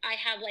 like, I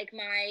have like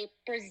my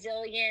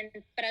Brazilian,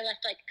 but I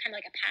left like kind of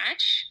like a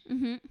patch,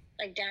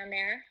 like down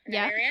there in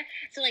that area.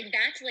 So, like,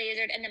 that's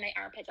lasered, and then my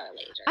armpits are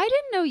lasered. I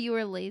didn't know you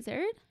were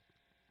lasered.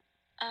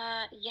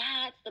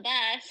 Yeah, it's the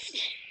best.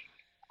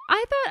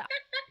 I thought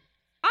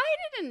I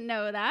didn't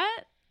know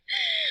that.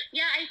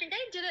 Yeah, I think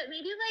I did it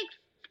maybe like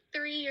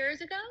 3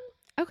 years ago.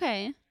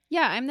 Okay.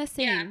 Yeah, I'm the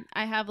same. Yeah.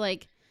 I have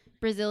like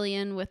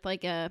Brazilian with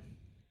like a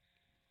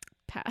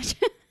patch.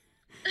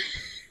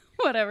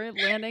 Whatever,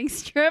 landing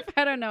strip.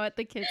 I don't know what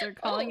the kids are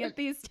calling it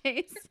these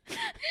days.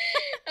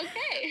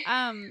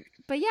 Okay.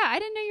 But yeah, I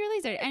didn't know you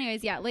were lasered.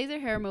 Anyways, yeah, laser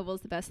hair removal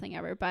is the best thing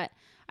ever, but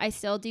I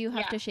still do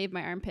have to shave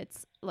my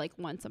armpits like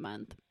once a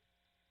month.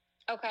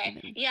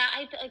 Okay. Yeah,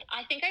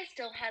 I think I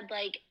still had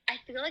like, I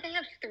feel like I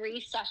have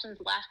 3 sessions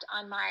left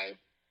on my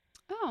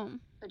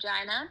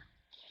vagina,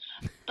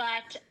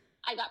 but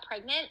I got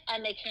pregnant,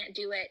 and they can't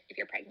do it if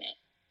you're pregnant.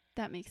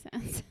 That makes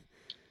sense.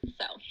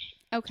 So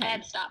okay, I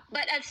had to stop.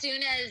 But as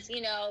soon as,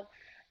 you know,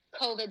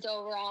 COVID's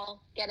over,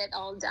 I'll get it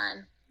all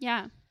done.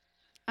 Yeah.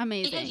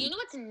 Amazing. Because you know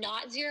what's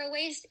not zero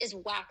waste is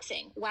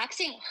waxing.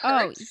 Waxing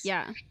Oh, hurts.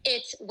 yeah.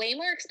 It's way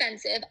more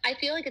expensive. I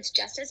feel like it's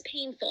just as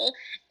painful.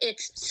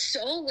 It's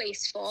so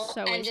wasteful.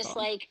 Just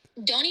like,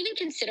 don't even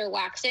consider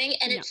waxing.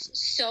 And it's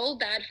so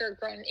bad for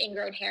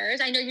ingrown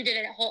hairs. I know you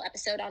did a whole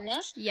episode on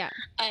this. Yeah.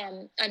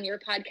 On your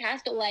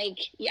podcast, but like,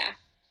 yeah.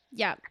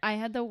 Yeah, I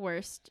had the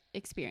worst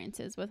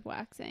experiences with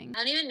waxing. I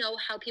don't even know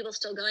how people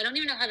still go. I don't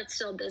even know how that's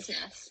still a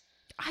business.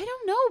 I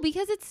don't know,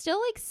 because it's still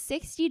like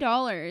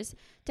 $60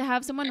 to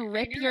have someone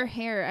rip your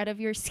hair out of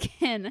your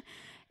skin,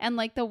 and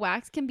like the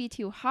wax can be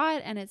too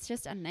hot, and it's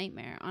just a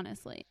nightmare,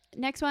 honestly.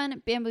 Next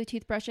one, bamboo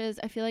toothbrushes.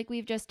 I feel like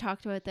we've just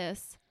talked about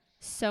this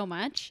so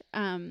much.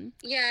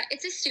 Yeah,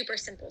 it's a super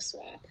simple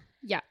swap.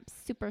 Yeah,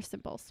 super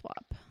simple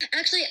swap.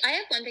 Actually, I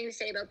have one thing to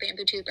say about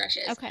bamboo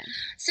toothbrushes. Okay.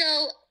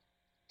 So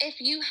if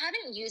you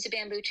haven't used a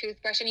bamboo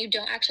toothbrush and you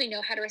don't actually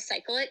know how to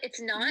recycle it, it's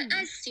not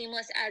as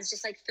seamless as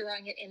just like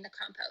throwing it in the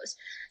compost.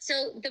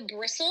 So the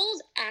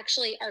bristles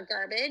actually are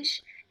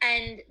garbage,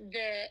 and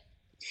the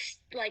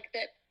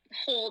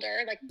holder,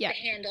 like the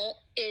handle,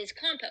 is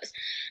compost.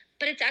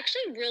 But it's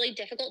actually really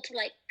difficult to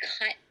like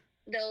cut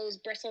those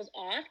bristles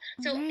off.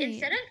 So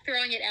instead of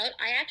throwing it out,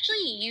 I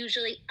actually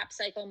usually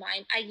upcycle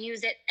mine. I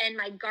use it in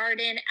my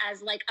garden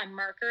as like a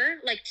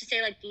marker, like to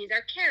say like, these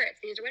are carrots,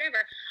 these are whatever.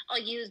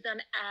 I'll use them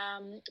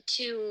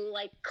to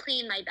like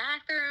clean my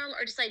bathroom,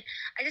 or just like,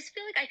 I just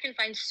feel like I can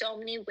find so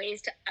many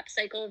ways to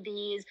upcycle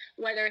these,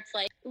 whether it's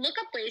like, look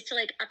up ways to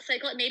like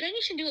upcycle it. Maybe I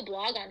should do a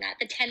blog on that,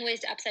 the 10 ways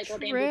to upcycle a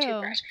bamboo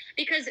toothbrush,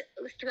 because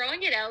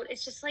throwing it out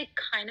is just like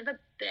kind of a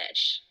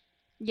bitch.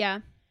 Yeah.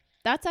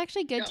 That's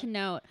actually good to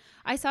note.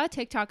 I saw a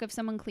TikTok of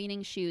someone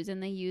cleaning shoes,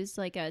 and they used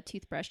like a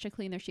toothbrush to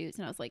clean their shoes,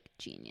 and I was like,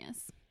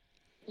 genius.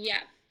 Yeah,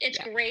 it's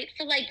great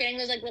for like getting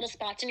those like little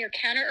spots in your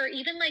counter, or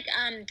even like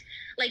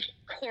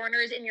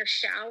corners in your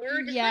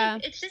shower. Just,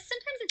 like, it's just,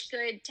 sometimes it's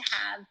good to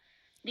have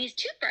these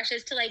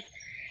toothbrushes to like,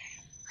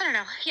 I don't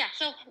know. Yeah,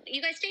 so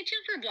you guys stay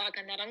tuned for a blog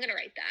on that. I'm gonna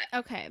write that.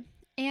 Okay.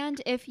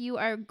 And if you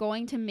are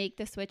going to make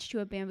the switch to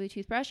a bamboo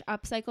toothbrush,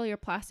 upcycle your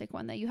plastic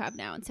one that you have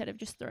now instead of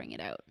just throwing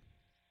it out.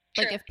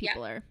 True. Like if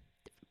people are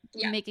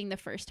making the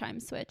first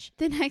time switch.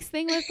 The next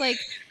thing with like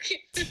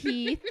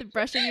teeth,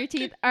 brushing your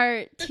teeth,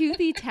 are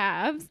toothy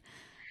tabs.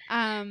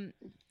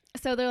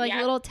 So they're like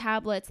little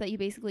tablets that you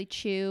basically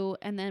chew,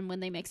 and then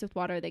when they mix with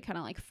water, they kind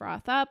of like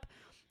froth up.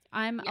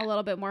 I'm a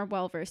little bit more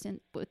well versed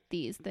with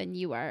these than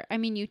you are. I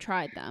mean, you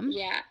tried them.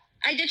 Yeah,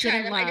 I did try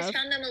them. I just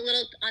found them a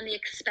little on the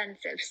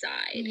expensive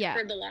side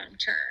for the long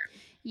term.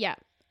 Yeah.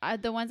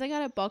 The ones I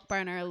got at Bulk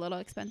Barn are a little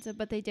expensive,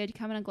 but they did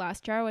come in a glass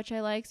jar, which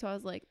I like. So I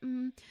was like,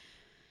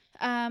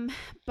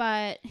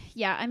 but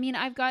yeah, I mean,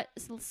 I've got,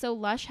 so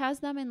Lush has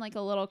them in like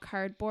a little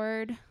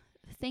cardboard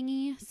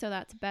thingy, so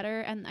that's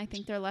better. And I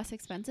think they're less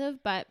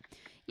expensive, but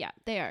yeah,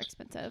 they are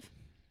expensive.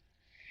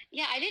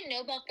 Yeah, I didn't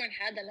know Bulk Barn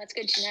had them. That's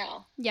good to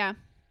know. Yeah.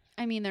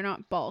 I mean, they're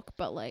not bulk,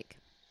 but like.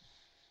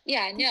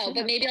 Yeah, no,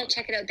 but maybe I'll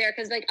check it out there,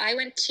 because like I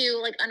went to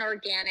like an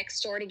organic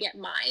store to get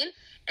mine,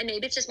 and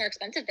maybe it's just more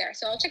expensive there,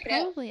 so I'll check it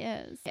out. Probably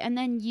is. And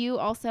then you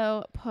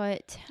also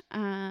put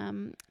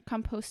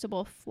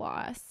compostable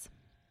floss.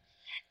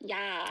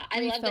 Yeah, I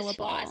love this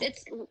floss.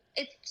 It's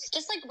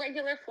just like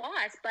regular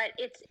floss, but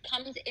it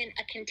comes in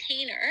a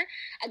container,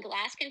 a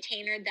glass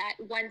container, that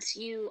once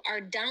you are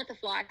done with the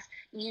floss,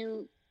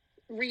 you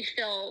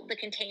refill the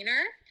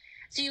container.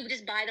 So you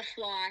just buy the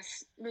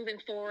floss moving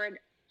forward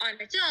on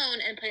its own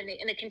and put it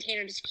in a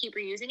container, just keep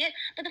reusing it.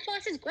 But the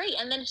floss is great,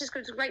 and then it just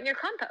goes right in your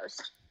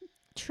compost.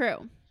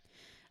 True.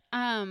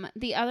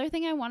 The other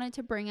thing I wanted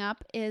to bring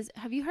up is,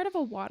 have you heard of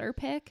a water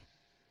pick?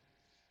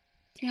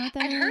 Do you know what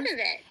that is? I've heard of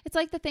it. It's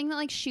like the thing that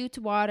like shoots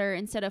water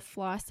instead of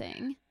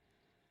flossing.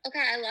 Okay,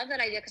 I love that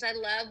idea because I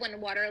love when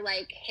water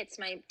like hits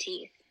my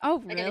teeth.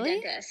 Oh, Like really? at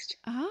a dentist.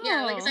 Oh.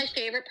 Yeah, like it's my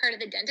favorite part of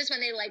the dentist when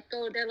they like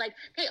go, they're like,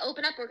 hey,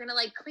 open up, we're gonna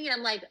like clean.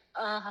 I'm like,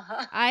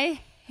 I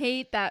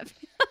hate that.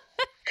 Oh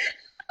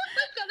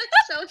my God,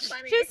 that's so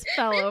funny. Just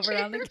fell My over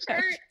on the favorite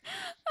couch.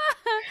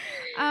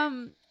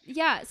 part.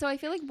 Yeah, so I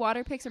feel like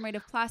water picks are made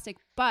of plastic,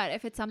 but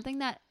if it's something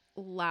that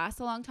lasts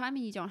a long time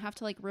and you don't have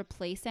to like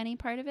replace any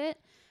part of it,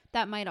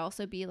 that might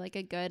also be like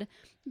a good,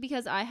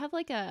 because I have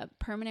like a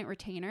permanent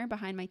retainer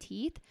behind my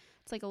teeth.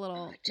 It's like a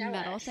little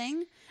metal Jealous.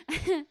 thing.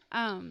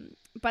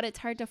 But it's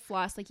hard to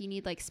floss. Like you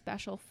need like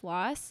special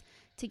floss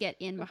to get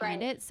in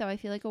behind Right. it. So I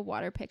feel like a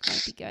water pick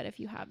might be good if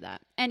you have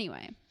that.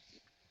 Anyway,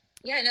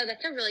 Yeah, no,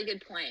 that's a really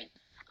good point.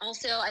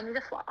 Also, I need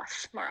to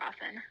floss more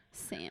often.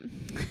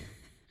 same.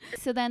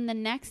 So then the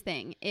next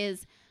thing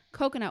is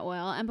coconut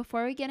oil. And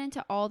before we get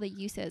into all the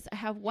uses, I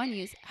have one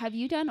use. Have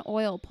you done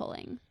oil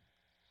pulling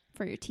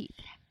for your teeth?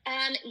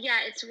 Yeah,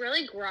 it's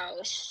really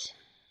gross.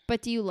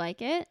 But do you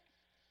like it?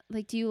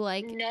 Like, do you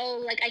like? No,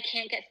 like I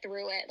can't get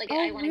through it. Like Oh,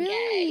 I want to gag.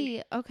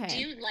 really? Okay. Do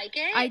you like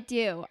it? I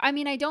do. I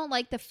mean, I don't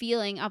like the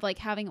feeling of like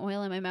having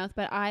oil in my mouth,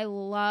 but I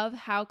love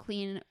how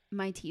clean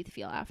my teeth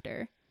feel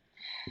after.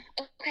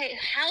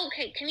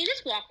 Okay, can you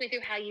just walk me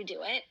through how you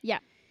do it?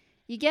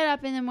 You get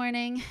up in the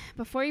morning,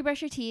 before you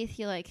brush your teeth,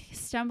 you like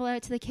stumble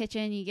out to the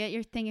kitchen, you get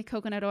your thing of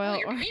coconut Oh, oil,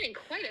 you're painting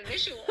quite a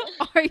visual.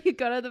 or you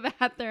go to the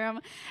bathroom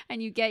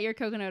and you get your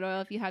coconut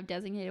oil if you have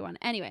designated one.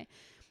 Anyway,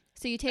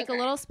 so you take a Okay.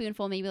 little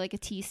spoonful, maybe like a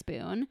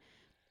teaspoon,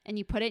 and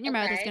you put it in your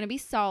mouth. It's Okay. going to be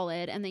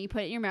solid, and then you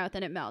put it in your mouth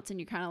and it melts, and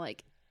you're kind of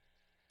like,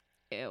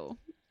 ew.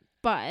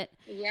 But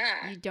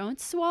Yeah. you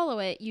don't swallow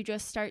it. You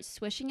just start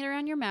swishing it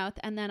around your mouth,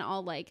 and then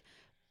I'll like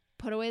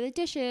put away the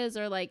dishes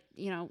or like,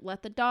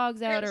 let the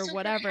dogs out Right, or so for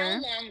whatever.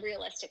 how long,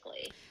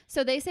 realistically?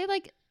 So they say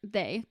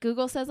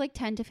Google says like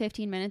 10 to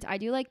 15 minutes. I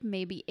do like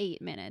maybe 8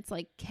 minutes.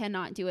 Like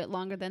cannot do it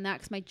longer than that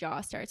because my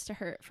jaw starts to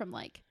hurt from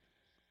like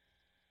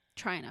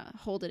trying to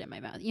hold it in my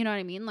mouth. You know what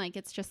I mean? Like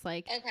it's just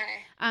like,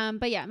 Okay.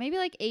 but yeah, maybe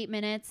like 8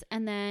 minutes,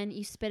 and then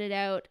you spit it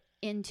out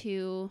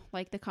into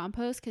like the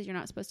compost because you're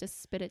not supposed to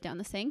spit it down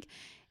the sink.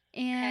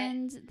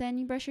 And then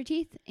you brush your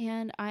teeth,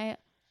 and I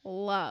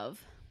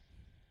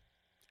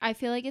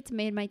feel like it's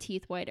made my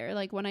teeth whiter.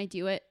 Like when I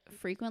do it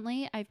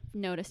frequently, I've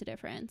noticed a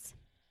difference.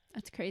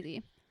 That's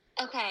crazy.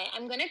 Okay,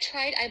 I'm gonna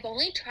try it. I've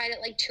only tried it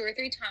like 2 or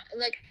 3 times.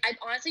 Like I've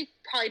honestly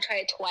probably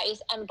tried it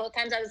twice, and both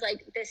times I was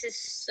like, "This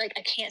is like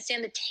I can't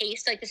stand the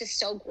taste. Like this is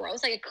so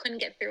gross. Like I couldn't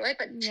get through it."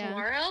 But Yeah.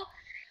 tomorrow,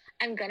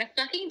 I'm gonna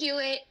fucking do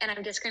it, and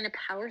I'm just gonna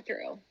power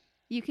through.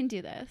 You can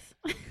do this.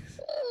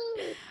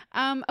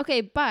 Ooh.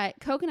 Okay, but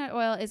coconut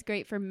oil is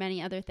great for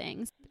many other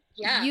things.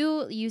 Yeah.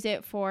 You use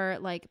it for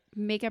like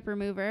makeup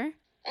remover.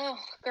 Oh,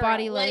 girl.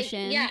 Body Like,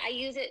 lotion. yeah, I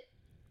use it.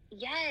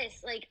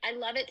 Yes, like I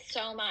love it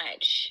so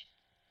much.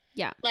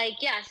 Yeah. Like,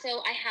 yeah,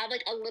 so I have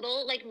like a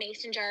little like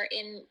mason jar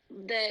in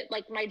the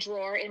like my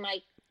drawer in my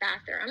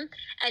bathroom,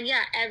 and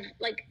yeah,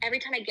 every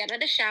time I get out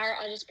of the shower,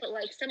 I'll just put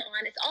like some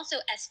on. It's also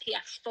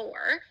SPF 4,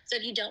 so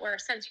if you don't wear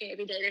sunscreen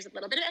every day, there's a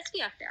little bit of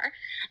SPF there.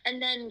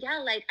 And then yeah,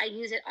 like I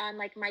use it on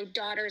like my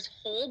daughter's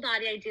whole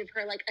body. I give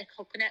her like a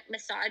coconut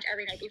massage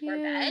every night before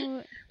bed,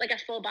 Cute. like a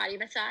full body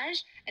massage.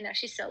 And now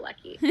she's so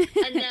lucky.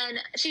 And then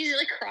she's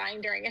like crying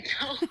during it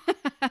though.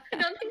 I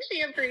don't think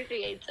she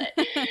appreciates it.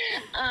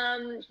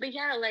 But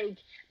yeah, like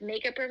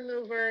makeup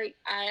remover.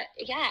 I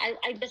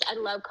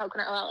love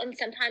coconut oil, and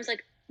sometimes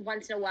like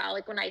once in a while,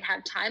 like when I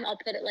have time, I'll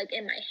put it like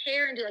in my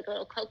hair and do like a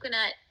little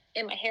coconut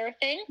in my hair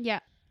thing. Yeah.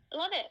 I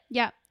love it.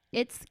 Yeah.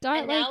 It's got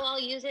And like, now I'll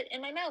use it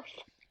in my mouth.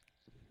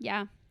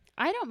 yeah,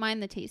 I don't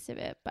mind the taste of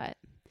it, but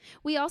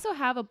we also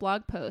have a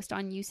blog post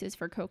on uses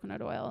for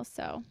coconut oil.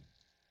 So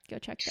go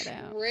check that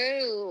out.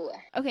 True.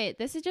 Okay,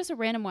 this is just a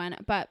random one,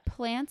 but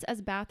plants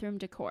as bathroom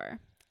decor.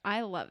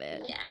 I love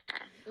it.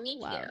 Yeah, me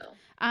Love.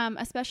 too.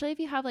 Especially if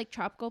you have like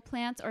tropical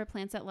plants or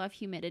plants that love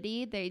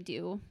humidity, they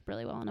do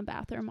really well in a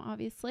bathroom,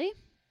 obviously.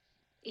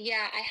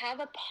 Yeah, I have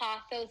a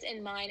pothos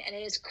in mine, and it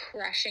is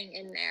crushing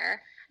in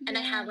there. And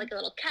I have Yeah. like a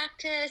little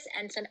cactus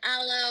and some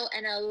aloe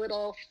and a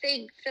little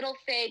fiddle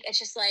fig. It's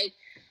just like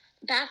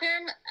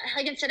bathroom,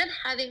 like instead of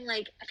having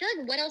like, I feel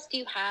like what else do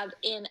you have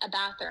in a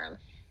bathroom?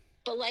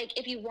 But like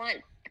if you want,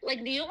 like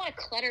you don't want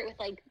to clutter it with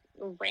like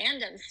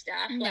random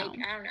stuff, No. like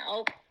I don't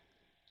know,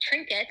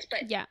 trinkets,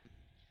 but Yeah.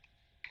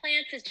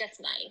 plants is just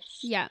nice.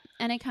 Yeah.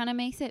 And it kind of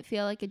makes it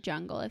feel like a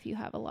jungle if you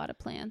have a lot of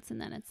plants,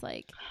 and then it's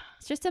like,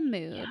 it's just a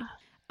mood.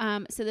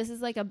 So this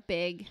is like a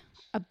big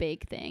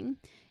thing.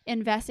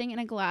 Investing in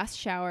a glass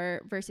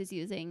shower versus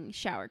using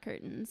shower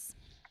curtains.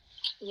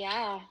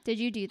 Yeah. Did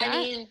you do that?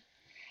 I mean,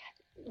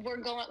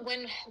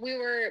 when we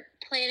were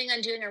planning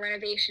on doing a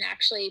renovation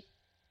actually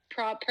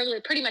probably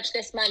pretty much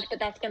this month, but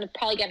that's going to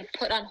probably get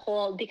put on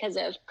hold because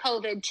of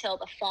COVID till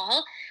the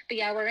fall. But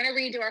yeah, we're going to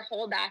redo our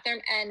whole bathroom,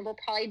 and we'll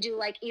probably do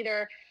like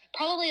either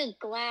probably a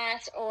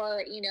glass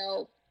or, you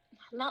know,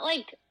 not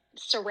like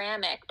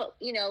ceramic, but,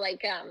 you know,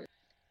 like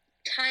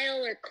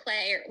tile or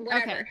clay or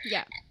whatever. Okay,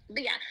 yeah.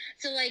 But yeah,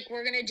 so like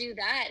we're gonna do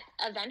that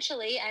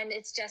eventually, and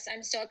it's just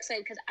I'm so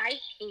excited because I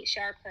hate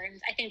shower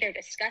curtains. I think they're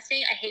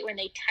disgusting. I hate when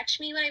they touch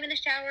me when I'm in the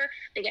shower.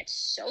 They get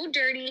so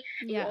dirty.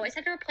 You Yeah. always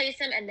have to replace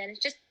them, and then it's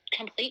just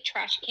complete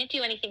trash. You can't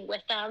do anything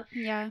with them.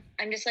 Yeah.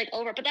 I'm just like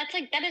over. But that's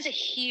like that is a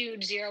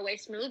huge zero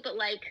waste move. But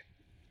like,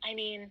 I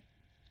mean,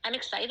 I'm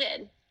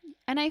excited.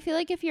 And I feel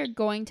like if you're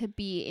going to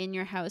be in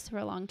your house for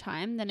a long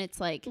time, then it's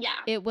like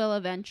Yeah. it will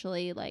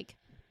eventually like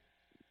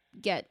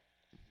get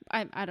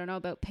I don't know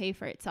about pay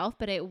for itself,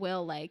 but it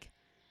will like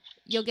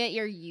you'll get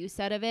your use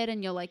out of it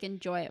and you'll like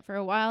enjoy it for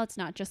a while. It's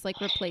not just like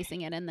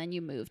replacing it and then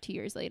you move 2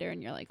 years later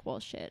and you're like,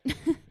 well, shit.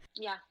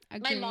 Yeah.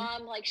 Agree. My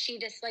mom, like, she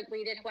just like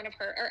redid one of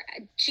her, or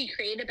she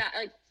created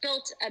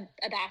built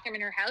a bathroom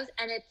in her house,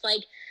 and it's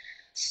like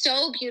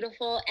so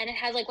beautiful, and it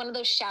has like one of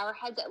those shower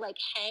heads that like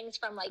hangs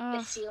from like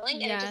the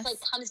ceiling, and it just like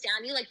comes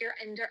down to you like you're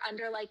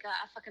under like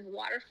a fucking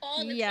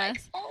waterfall, and it's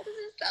like, oh, this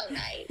is so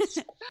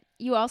nice.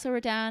 You also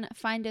wrote down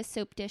find a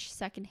soap dish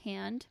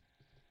secondhand.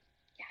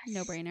 Yes.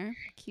 No brainer.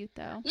 Cute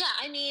though. Yeah,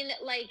 I mean,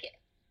 like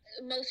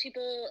most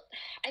people,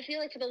 I feel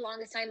like for the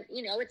longest time,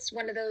 you know, it's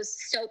one of those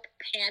soap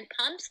pan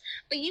pumps,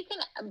 but you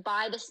can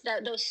buy those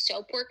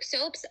Soapworks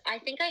soaps. I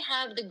think I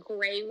have the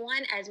gray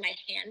one as my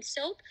hand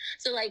soap.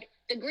 So like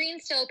the green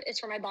soap is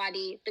for my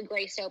body, the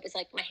gray soap is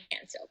like my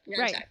hand soap. You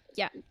know, right. Exactly,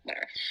 yeah.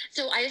 Whatever.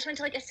 So I just went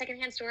to like a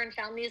secondhand store and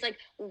found these like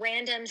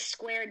random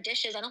square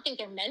dishes. I don't think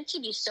they're meant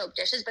to be soap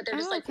dishes, but they're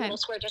just like little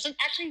square dishes.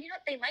 Actually, you know,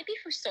 they might be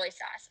for soy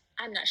sauce.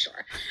 I'm not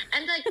sure.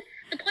 And like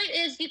the point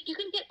is you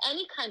can get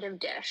any kind of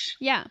dish.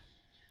 Yeah.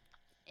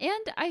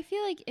 And I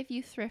feel like if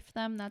you thrift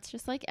them, that's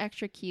just like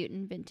extra cute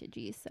and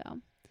vintagey.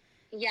 So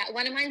yeah,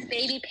 one of mine's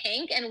baby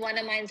pink and one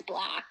of mine's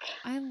black.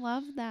 I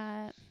love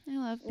that. I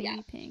love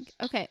baby pink.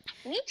 Okay.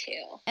 Me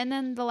too. And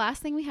then the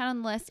last thing we had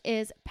on the list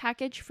is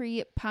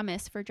package-free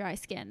pumice for dry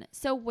skin.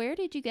 So where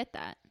did you get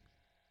that?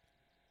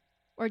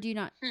 Or do you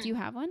not? Do you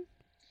have one?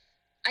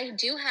 I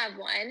do have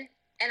one.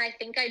 And I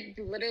think I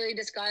literally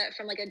just got it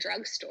from like a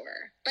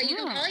drugstore. But you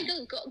can probably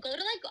go to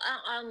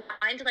like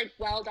online to like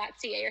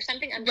well.ca or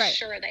something. I'm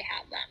sure they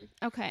have them.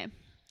 Okay.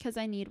 Because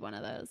I need one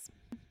of those.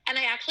 And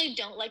I actually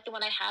don't like the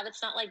one I have.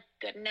 It's not like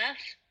good enough.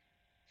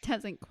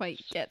 Doesn't quite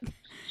get.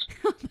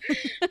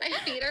 My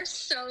feet are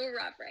so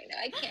rough right now.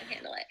 I can't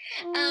handle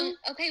it.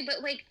 Okay,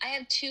 but like I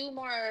have 2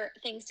 more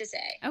things to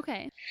say.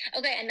 Okay.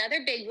 Okay,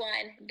 another big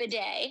one,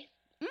 bidet,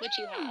 which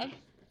you have.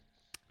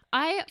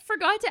 I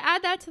forgot to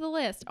add that to the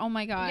list. Oh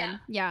my God.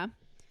 Yeah.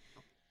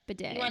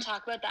 Bidet. You want to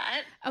talk about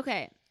that?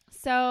 Okay.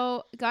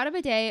 So got a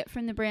bidet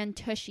from the brand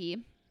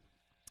Tushy.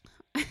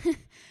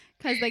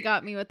 Because they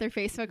got me with their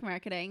Facebook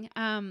marketing.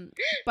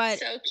 But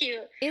so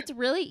cute. It's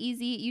really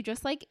easy. You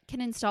just like can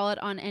install it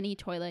on any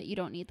toilet. You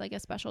don't need like a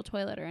special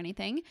toilet or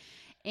anything.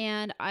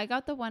 And I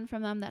got the one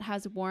from them that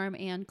has warm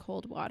and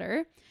cold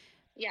water.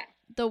 Yeah.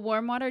 The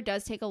warm water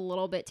does take a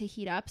little bit to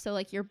heat up. So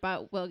like your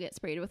butt will get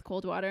sprayed with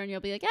cold water and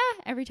you'll be like,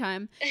 every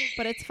time.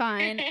 But it's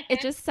fine. It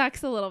just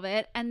sucks a little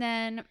bit. And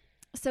then,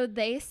 so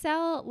they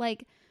sell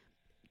like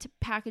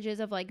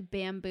packages of like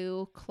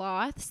bamboo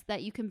cloths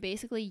that you can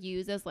basically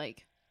use as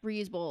like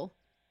reusable,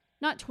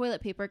 not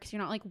toilet paper because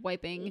you're not like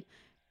wiping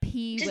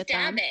pee just with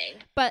dabbing.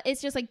 them, but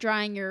it's just like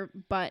drying your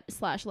butt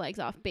 / legs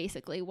off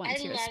basically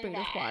once you're sprayed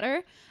with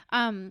water.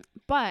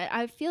 But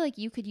I feel like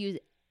you could use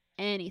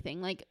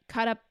anything, like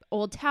cut up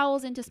old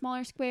towels into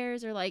smaller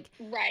squares or like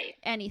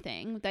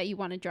anything that you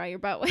want to dry your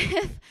butt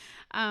with.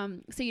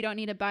 So you don't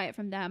need to buy it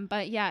from them.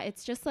 But yeah,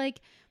 it's just like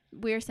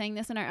we were saying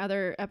this in our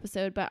other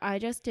episode, but I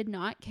just did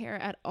not care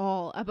at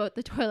all about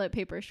the toilet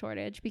paper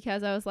shortage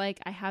because I was like,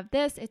 I have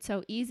this. It's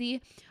so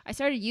easy. I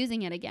started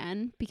using it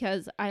again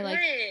because I like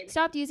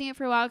stopped using it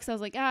for a while because I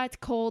was like, it's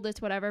cold.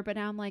 It's whatever. But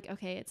now I'm like,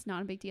 okay, it's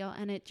not a big deal.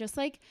 And it just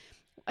like,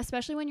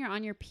 especially when you're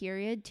on your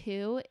period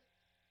too,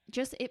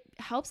 just it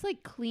helps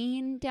like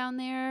clean down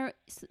there.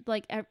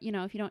 Like, you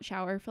know, if you don't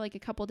shower for like a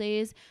couple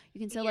days, you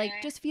can still like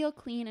just feel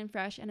clean and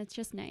fresh, and it's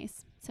just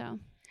nice. So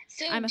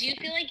do you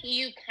feel like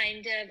you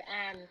kind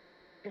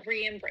of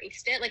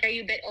re-embraced it? Like, are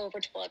you a bit over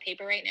toilet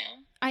paper right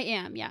now? I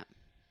am, yeah.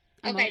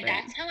 Okay,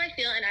 that's how I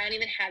feel, and I don't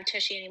even have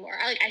Tushy anymore.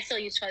 I still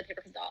use toilet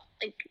paper because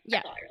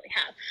that's all I really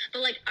have.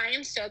 But like, I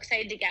am so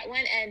excited to get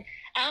one, and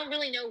I don't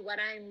really know what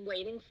I'm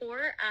waiting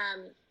for.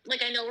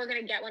 Like, I know we're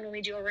gonna get one when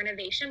we do a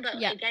renovation, but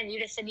again, you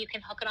just said you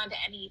can hook it onto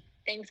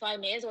anything, so I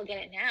may as well get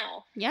it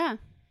now. Yeah.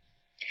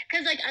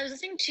 Because like I was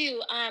listening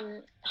to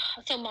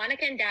so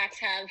Monica and Dax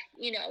have,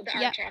 you know,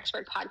 the Archer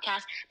Expert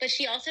podcast, but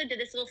she also did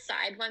this little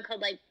side one called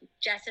like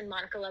Jess and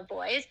Monica Love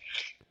Boys.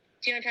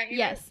 Do you know what I'm talking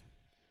about? Yes.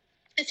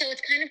 So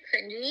it's kind of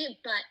cringy,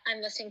 but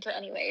I'm listening to it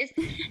anyways.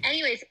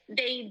 Anyways,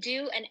 they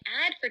do an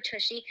ad for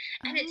Tushy,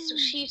 and Oh.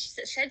 she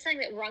said something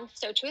that rung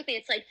so true with me.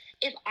 It's like,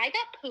 if I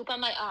got poop on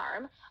my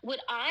arm, would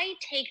I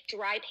take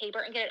dry paper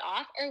and get it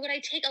off, or would I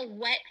take a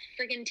wet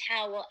friggin'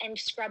 towel and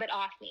scrub it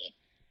off me?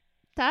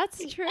 That's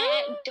true.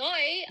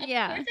 Doy, of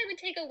Yeah. course I would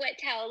take a wet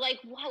towel. Like,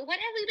 what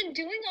have we been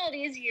doing all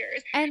these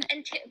years? And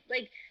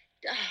like,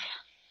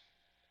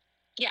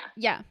 yeah.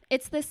 yeah,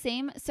 it's the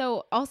same.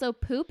 So also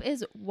poop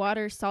is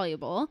water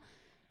soluble.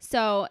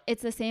 So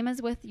it's the same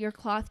as with your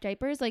cloth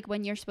diapers. Like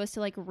when you're supposed to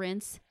like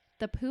rinse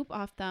the poop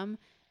off them,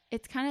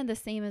 it's kind of the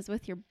same as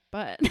with your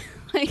butt.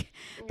 Like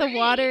the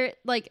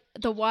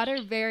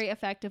water very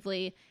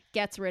effectively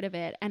gets rid of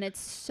it. And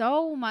it's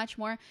so much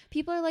more.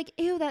 People are like,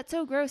 ew, that's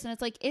so gross. And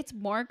it's like, it's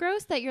more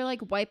gross that you're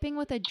like wiping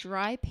with a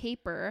dry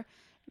paper,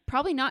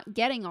 probably not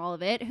getting all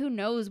of it. Who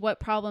knows what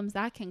problems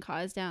that can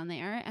cause down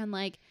there. And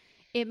like,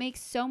 it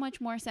makes so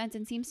much more sense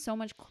and seems so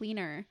much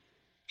cleaner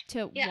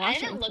to wash it with water. I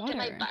haven't looked at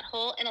my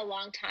butthole in a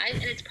long time,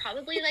 and it's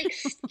probably like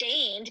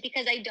stained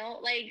because I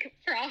don't like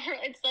proper.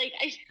 It's like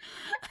I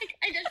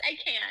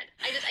can't.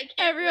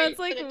 Everyone's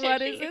like,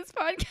 what is this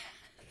podcast?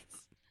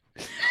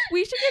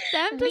 We should get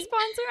them to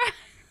sponsor us.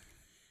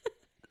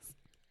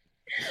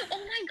 Oh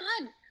my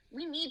god,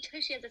 we need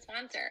Tushy as a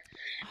sponsor.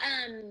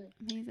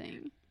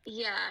 Amazing.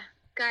 Yeah,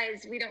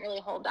 guys, we don't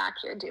really hold back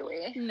here, do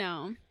we?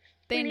 No,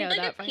 they know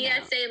that by now. We need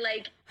like a PSA,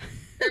 like.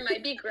 There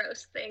might be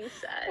gross things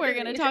said. We're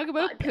going to talk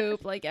about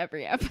poop like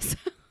every episode.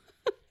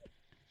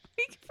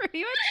 We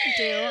pretty much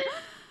do.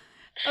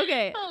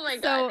 Okay. Oh my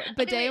God. So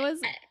bidet was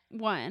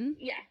one.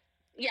 Yeah.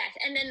 Yes.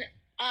 And then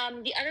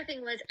the other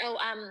thing was,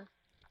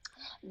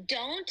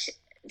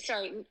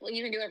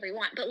 you can do whatever you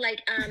want, but like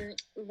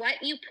what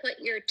you put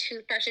your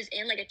toothbrushes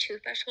in, like a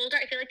toothbrush holder.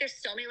 I feel like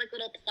there's so many like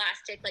little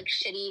plastic, like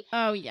shitty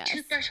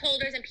toothbrush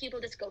holders, and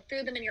people just go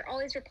through them, and you're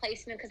always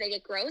replacing them because they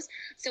get gross.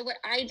 So what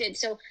I did,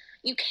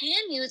 you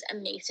can use a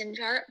mason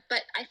jar,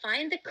 but I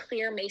find the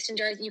clear mason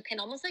jars, you can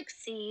almost like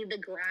see the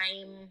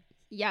grime.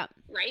 Yeah.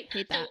 Right?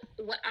 Hate that.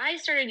 So what I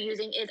started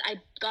using is I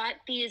got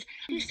these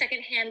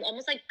secondhand,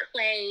 almost like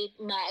clay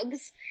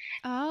mugs.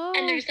 Oh.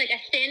 And there's like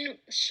a thin,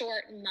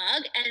 short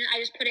mug, and I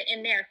just put it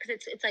in there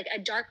because it's like a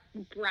dark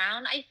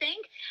brown, I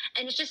think.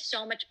 And it's just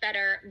so much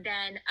better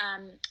than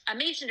a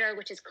mason jar,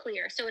 which is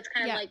clear. So it's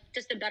kind of like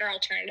just a better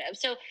alternative.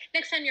 So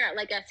next time you're at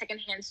like a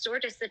secondhand store,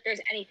 just if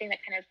there's anything that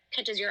kind of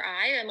catches your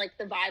eye and like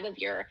the vibe of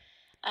your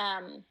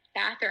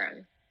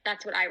bathroom,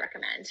 that's what I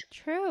recommend.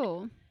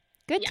 True.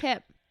 Good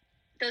tip.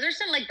 Those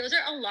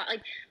are a lot. Like,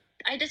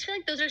 I just feel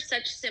like those are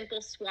such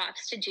simple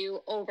swaps to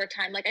do over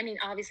time. Like, I mean,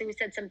 obviously we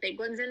said some big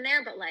ones in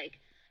there, but like,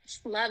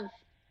 just love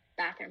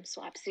bathroom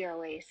swaps, zero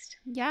waste.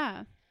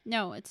 Yeah.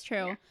 No, it's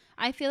true. Yeah.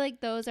 I feel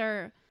like those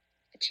are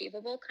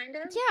achievable, kind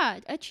of. Yeah,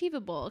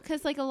 achievable.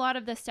 Because like a lot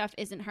of this stuff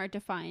isn't hard to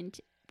find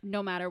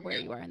no matter where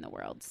you are in the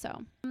world.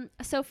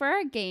 So for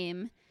our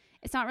game,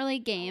 it's not really a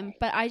game,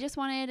 but I just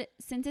wanted,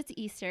 since it's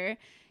Easter,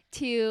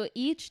 to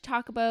each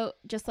talk about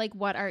just like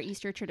what our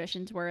Easter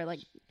traditions were like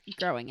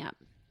growing up.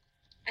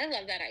 I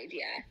love that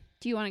idea.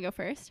 Do you want to go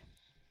first?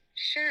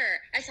 Sure.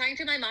 I was talking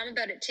to my mom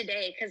about it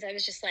today because I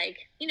was just like,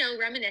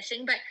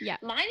 reminiscing. But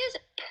mine is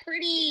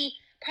pretty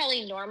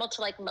probably normal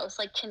to like most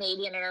like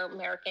Canadian or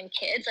American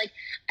kids. Like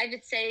I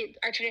would say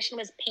our tradition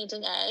was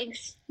painting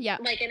eggs. Yeah.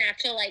 Like an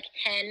actual like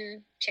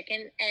hen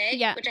chicken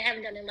egg, which I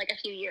haven't done in like a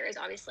few years,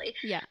 obviously.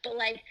 Yeah. But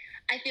like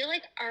I feel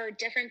like our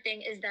different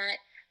thing is that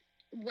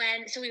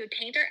we would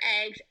paint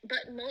our eggs, but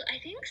I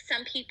think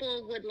some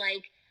people would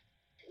like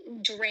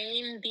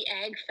drain the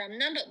egg from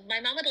them, but my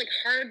mom would like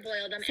hard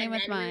boil them. Same and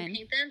with then mine. We would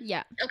paint them.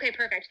 Yeah. Okay,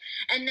 perfect.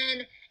 And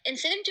then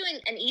instead of doing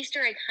an Easter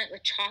egg hunt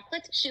with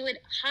chocolates, she would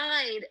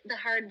hide the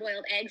hard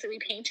boiled eggs that we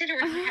painted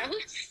around the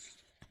house.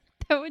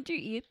 How would you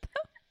eat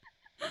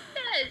them?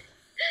 Yes.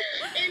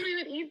 And we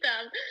would eat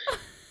them.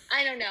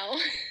 I don't know.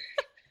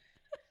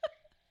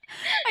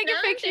 I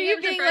can picture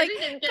you being like,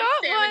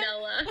 got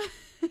one.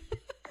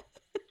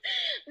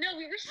 No,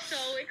 we were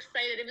so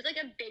excited. It was like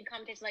a big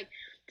competition. Like,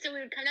 so we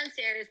would come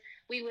downstairs.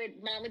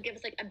 Mom would give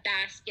us like a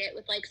basket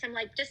with like some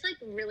like just like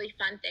really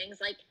fun things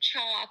like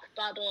chalk,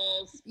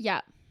 bubbles.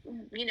 Yeah.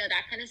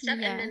 That kind of stuff.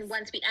 Yes. And then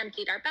once we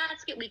emptied our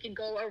basket, we could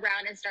go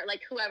around and start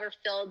like whoever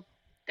filled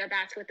their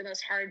basket with the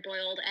most hard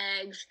boiled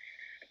eggs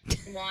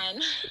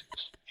won.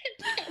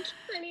 That's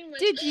pretty much.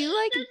 Did you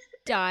like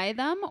dye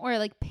them or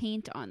like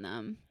paint on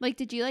them? Like,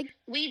 did you like?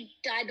 We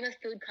dyed them with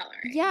food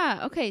coloring.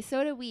 Yeah. Okay.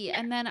 So did we. Yeah.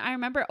 And then I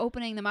remember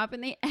opening them up,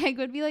 and the egg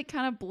would be like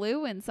kind of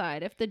blue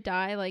inside if the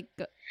dye like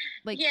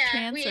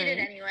transferred. We ate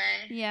it anyway.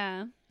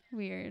 Yeah.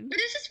 Weird. But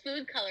it's just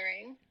food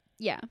coloring.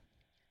 Yeah.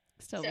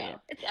 Still weird.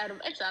 It's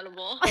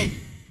edible.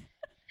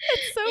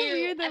 It's so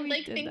weird that I'm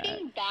like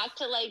thinking back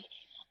to like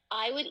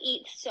I would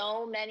eat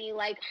so many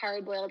like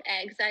hard boiled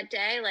eggs that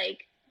day.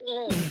 Like,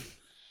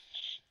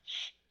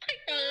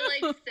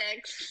 like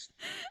 6.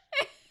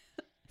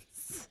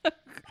 So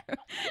gross.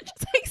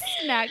 Just like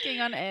snacking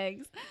on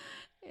eggs.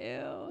 Ew.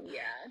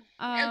 Yeah.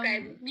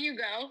 Okay, you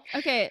go.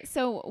 Okay,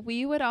 so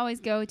we would always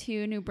go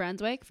to New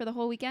Brunswick for the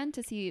whole weekend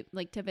to see,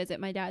 like, to visit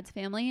my dad's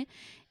family.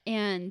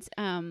 And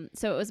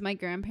so it was my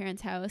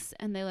grandparents' house,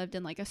 and they lived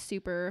in like a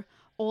super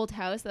old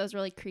house that was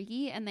really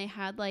creaky, and they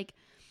had like,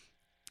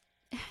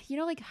 you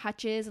know, like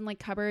hutches and like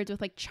cupboards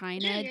with like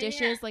china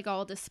dishes like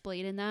all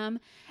displayed in them.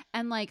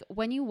 And like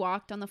when you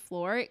walked on the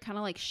floor, it kind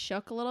of like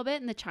shook a little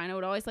bit, and the china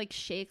would always like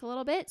shake a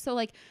little bit. So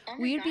like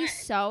we would be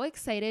so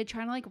excited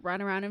trying to like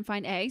run around and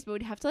find eggs, but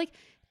we'd have to like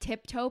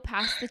tiptoe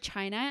past the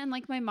china, and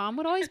like my mom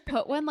would always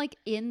put one like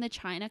in the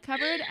china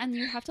cupboard, and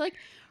you have to like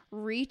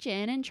reach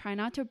in and try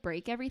not to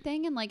break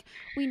everything. And like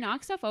we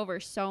knock stuff over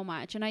so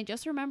much. And I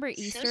just remember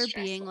Easter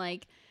being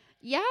like,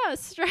 yeah,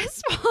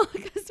 stressful,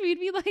 because we'd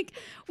be like,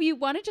 we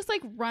want to just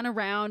like run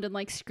around and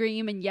like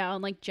scream and yell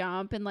and like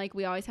jump, and like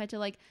we always had to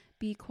like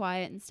be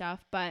quiet and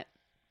stuff. But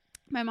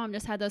my mom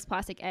just had those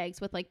plastic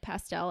eggs with like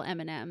pastel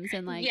M&Ms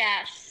and like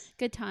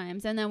good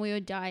times, and then we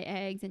would dye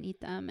eggs and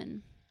eat them.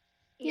 And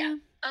yeah.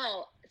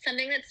 Oh,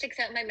 something that sticks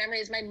out in my memory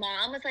is my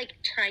mom was like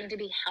trying to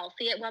be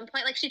healthy at one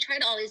point. Like she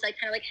tried all these like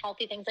kind of like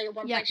healthy things. Like at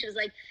one point she was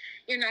like,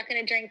 you're not going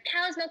to drink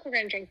cow's milk, we're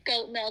going to drink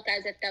goat milk,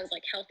 as if that was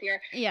like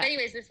healthier. But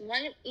anyways, this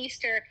one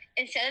Easter,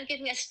 instead of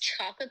giving us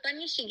chocolate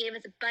bunnies, she gave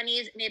us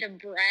bunnies made of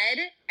bread.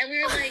 And we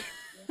were like,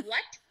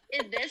 what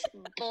is this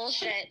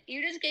bullshit?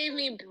 You just gave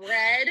me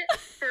bread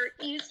for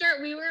Easter.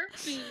 We were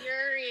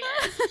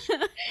furious.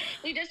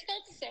 We just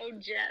felt so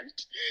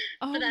gypped.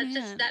 Oh, but that's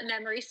just, that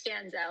memory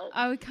stands out.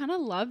 I would kind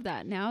of love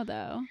that now,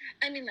 though.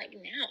 I mean, like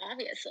now,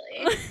 obviously.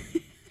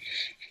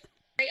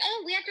 Like,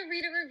 oh, we have to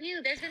read a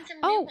review. There's been some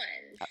new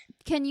ones.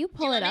 Can you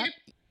pull it up?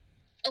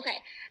 Okay.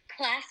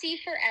 Classy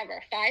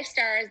Forever. 5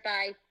 stars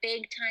by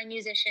Big Time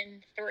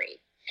Musician 3.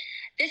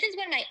 This is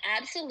one of my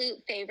absolute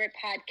favorite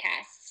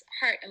podcasts.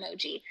 Heart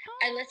emoji.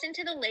 I listened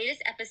to the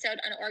latest episode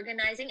on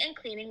organizing and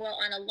cleaning while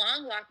on a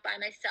long walk by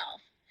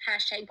myself.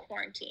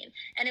 #quarantine.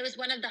 And it was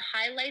one of the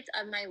highlights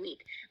of my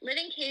week. Liv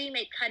and Katie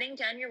made cutting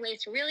down your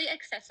waste really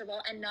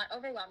accessible and not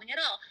overwhelming at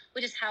all,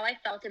 which is how I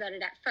felt about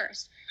it at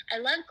first. I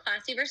love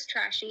classy versus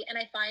trashy, and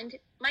I find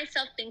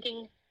myself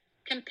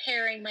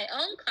comparing my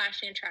own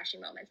classy and trashy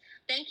moments.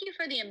 Thank you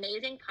for the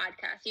amazing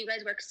podcast. You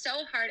guys work so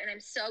hard, and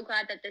I'm so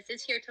glad that this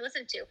is here to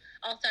listen to.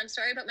 Also, I'm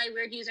sorry about my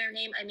weird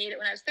username. I made it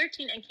when I was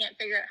 13 and can't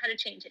figure out how to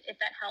change it, if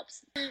that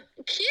helps.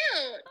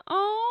 Cute!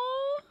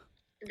 Oh,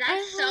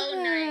 that's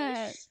so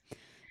nice.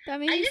 That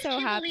made me so happy.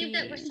 I just can't believe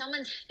that we're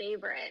someone's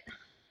favorite.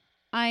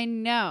 I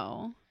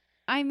know.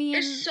 I mean,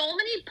 there's so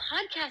many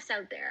podcasts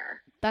out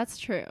there. That's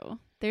true.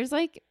 There's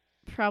like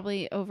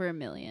probably over a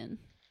million.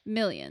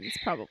 Millions,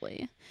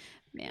 probably.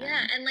 Man.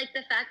 Yeah, and like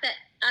the fact that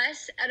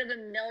us out of a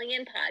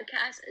million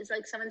podcasts is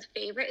like someone's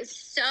favorite is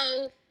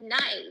so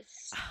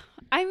nice.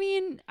 I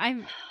mean,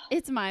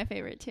 it's my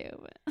favorite too.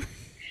 But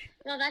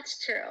well, that's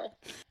true.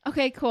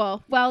 Okay,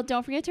 cool. Well,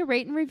 don't forget to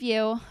rate and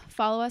review.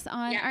 Follow us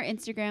on our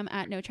Instagram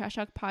at No Trash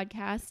Talk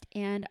Podcast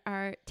and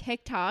our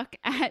TikTok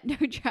at No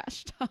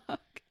Trash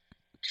Talk.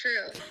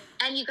 True.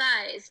 And you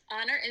guys,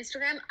 on our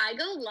Instagram, I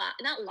go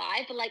not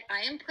live, but like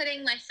I am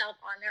putting myself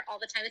on there all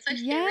the time. It's my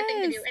favorite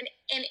thing to do.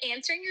 And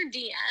answering your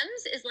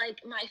DMs is like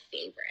my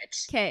favorite.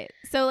 Okay.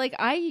 So like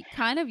I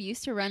kind of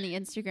used to run the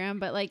Instagram,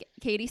 but like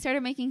Katie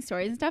started making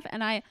stories and stuff,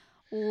 and I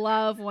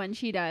love when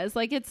she does.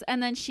 Like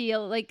and then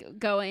she'll like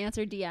go and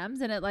answer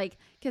DMs, and it like,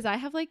 because I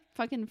have like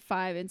fucking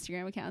 5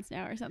 Instagram accounts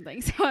now or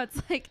something. So it's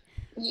like,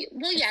 you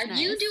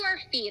do our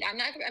feed.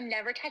 I'm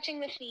never touching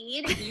the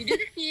feed. You do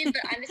the feed,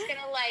 but I'm just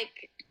gonna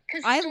like,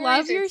 because I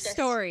love your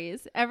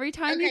stories. Every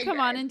time you come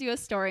on and do a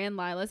story and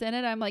Lila's in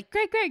it, I'm like,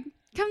 Greg,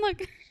 come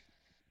look.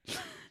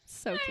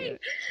 So cute.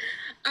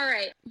 All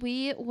right.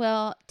 We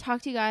will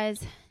talk to you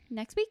guys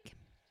next week.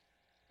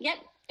 Yep.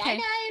 Bye,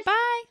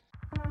 guys.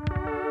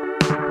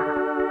 Bye.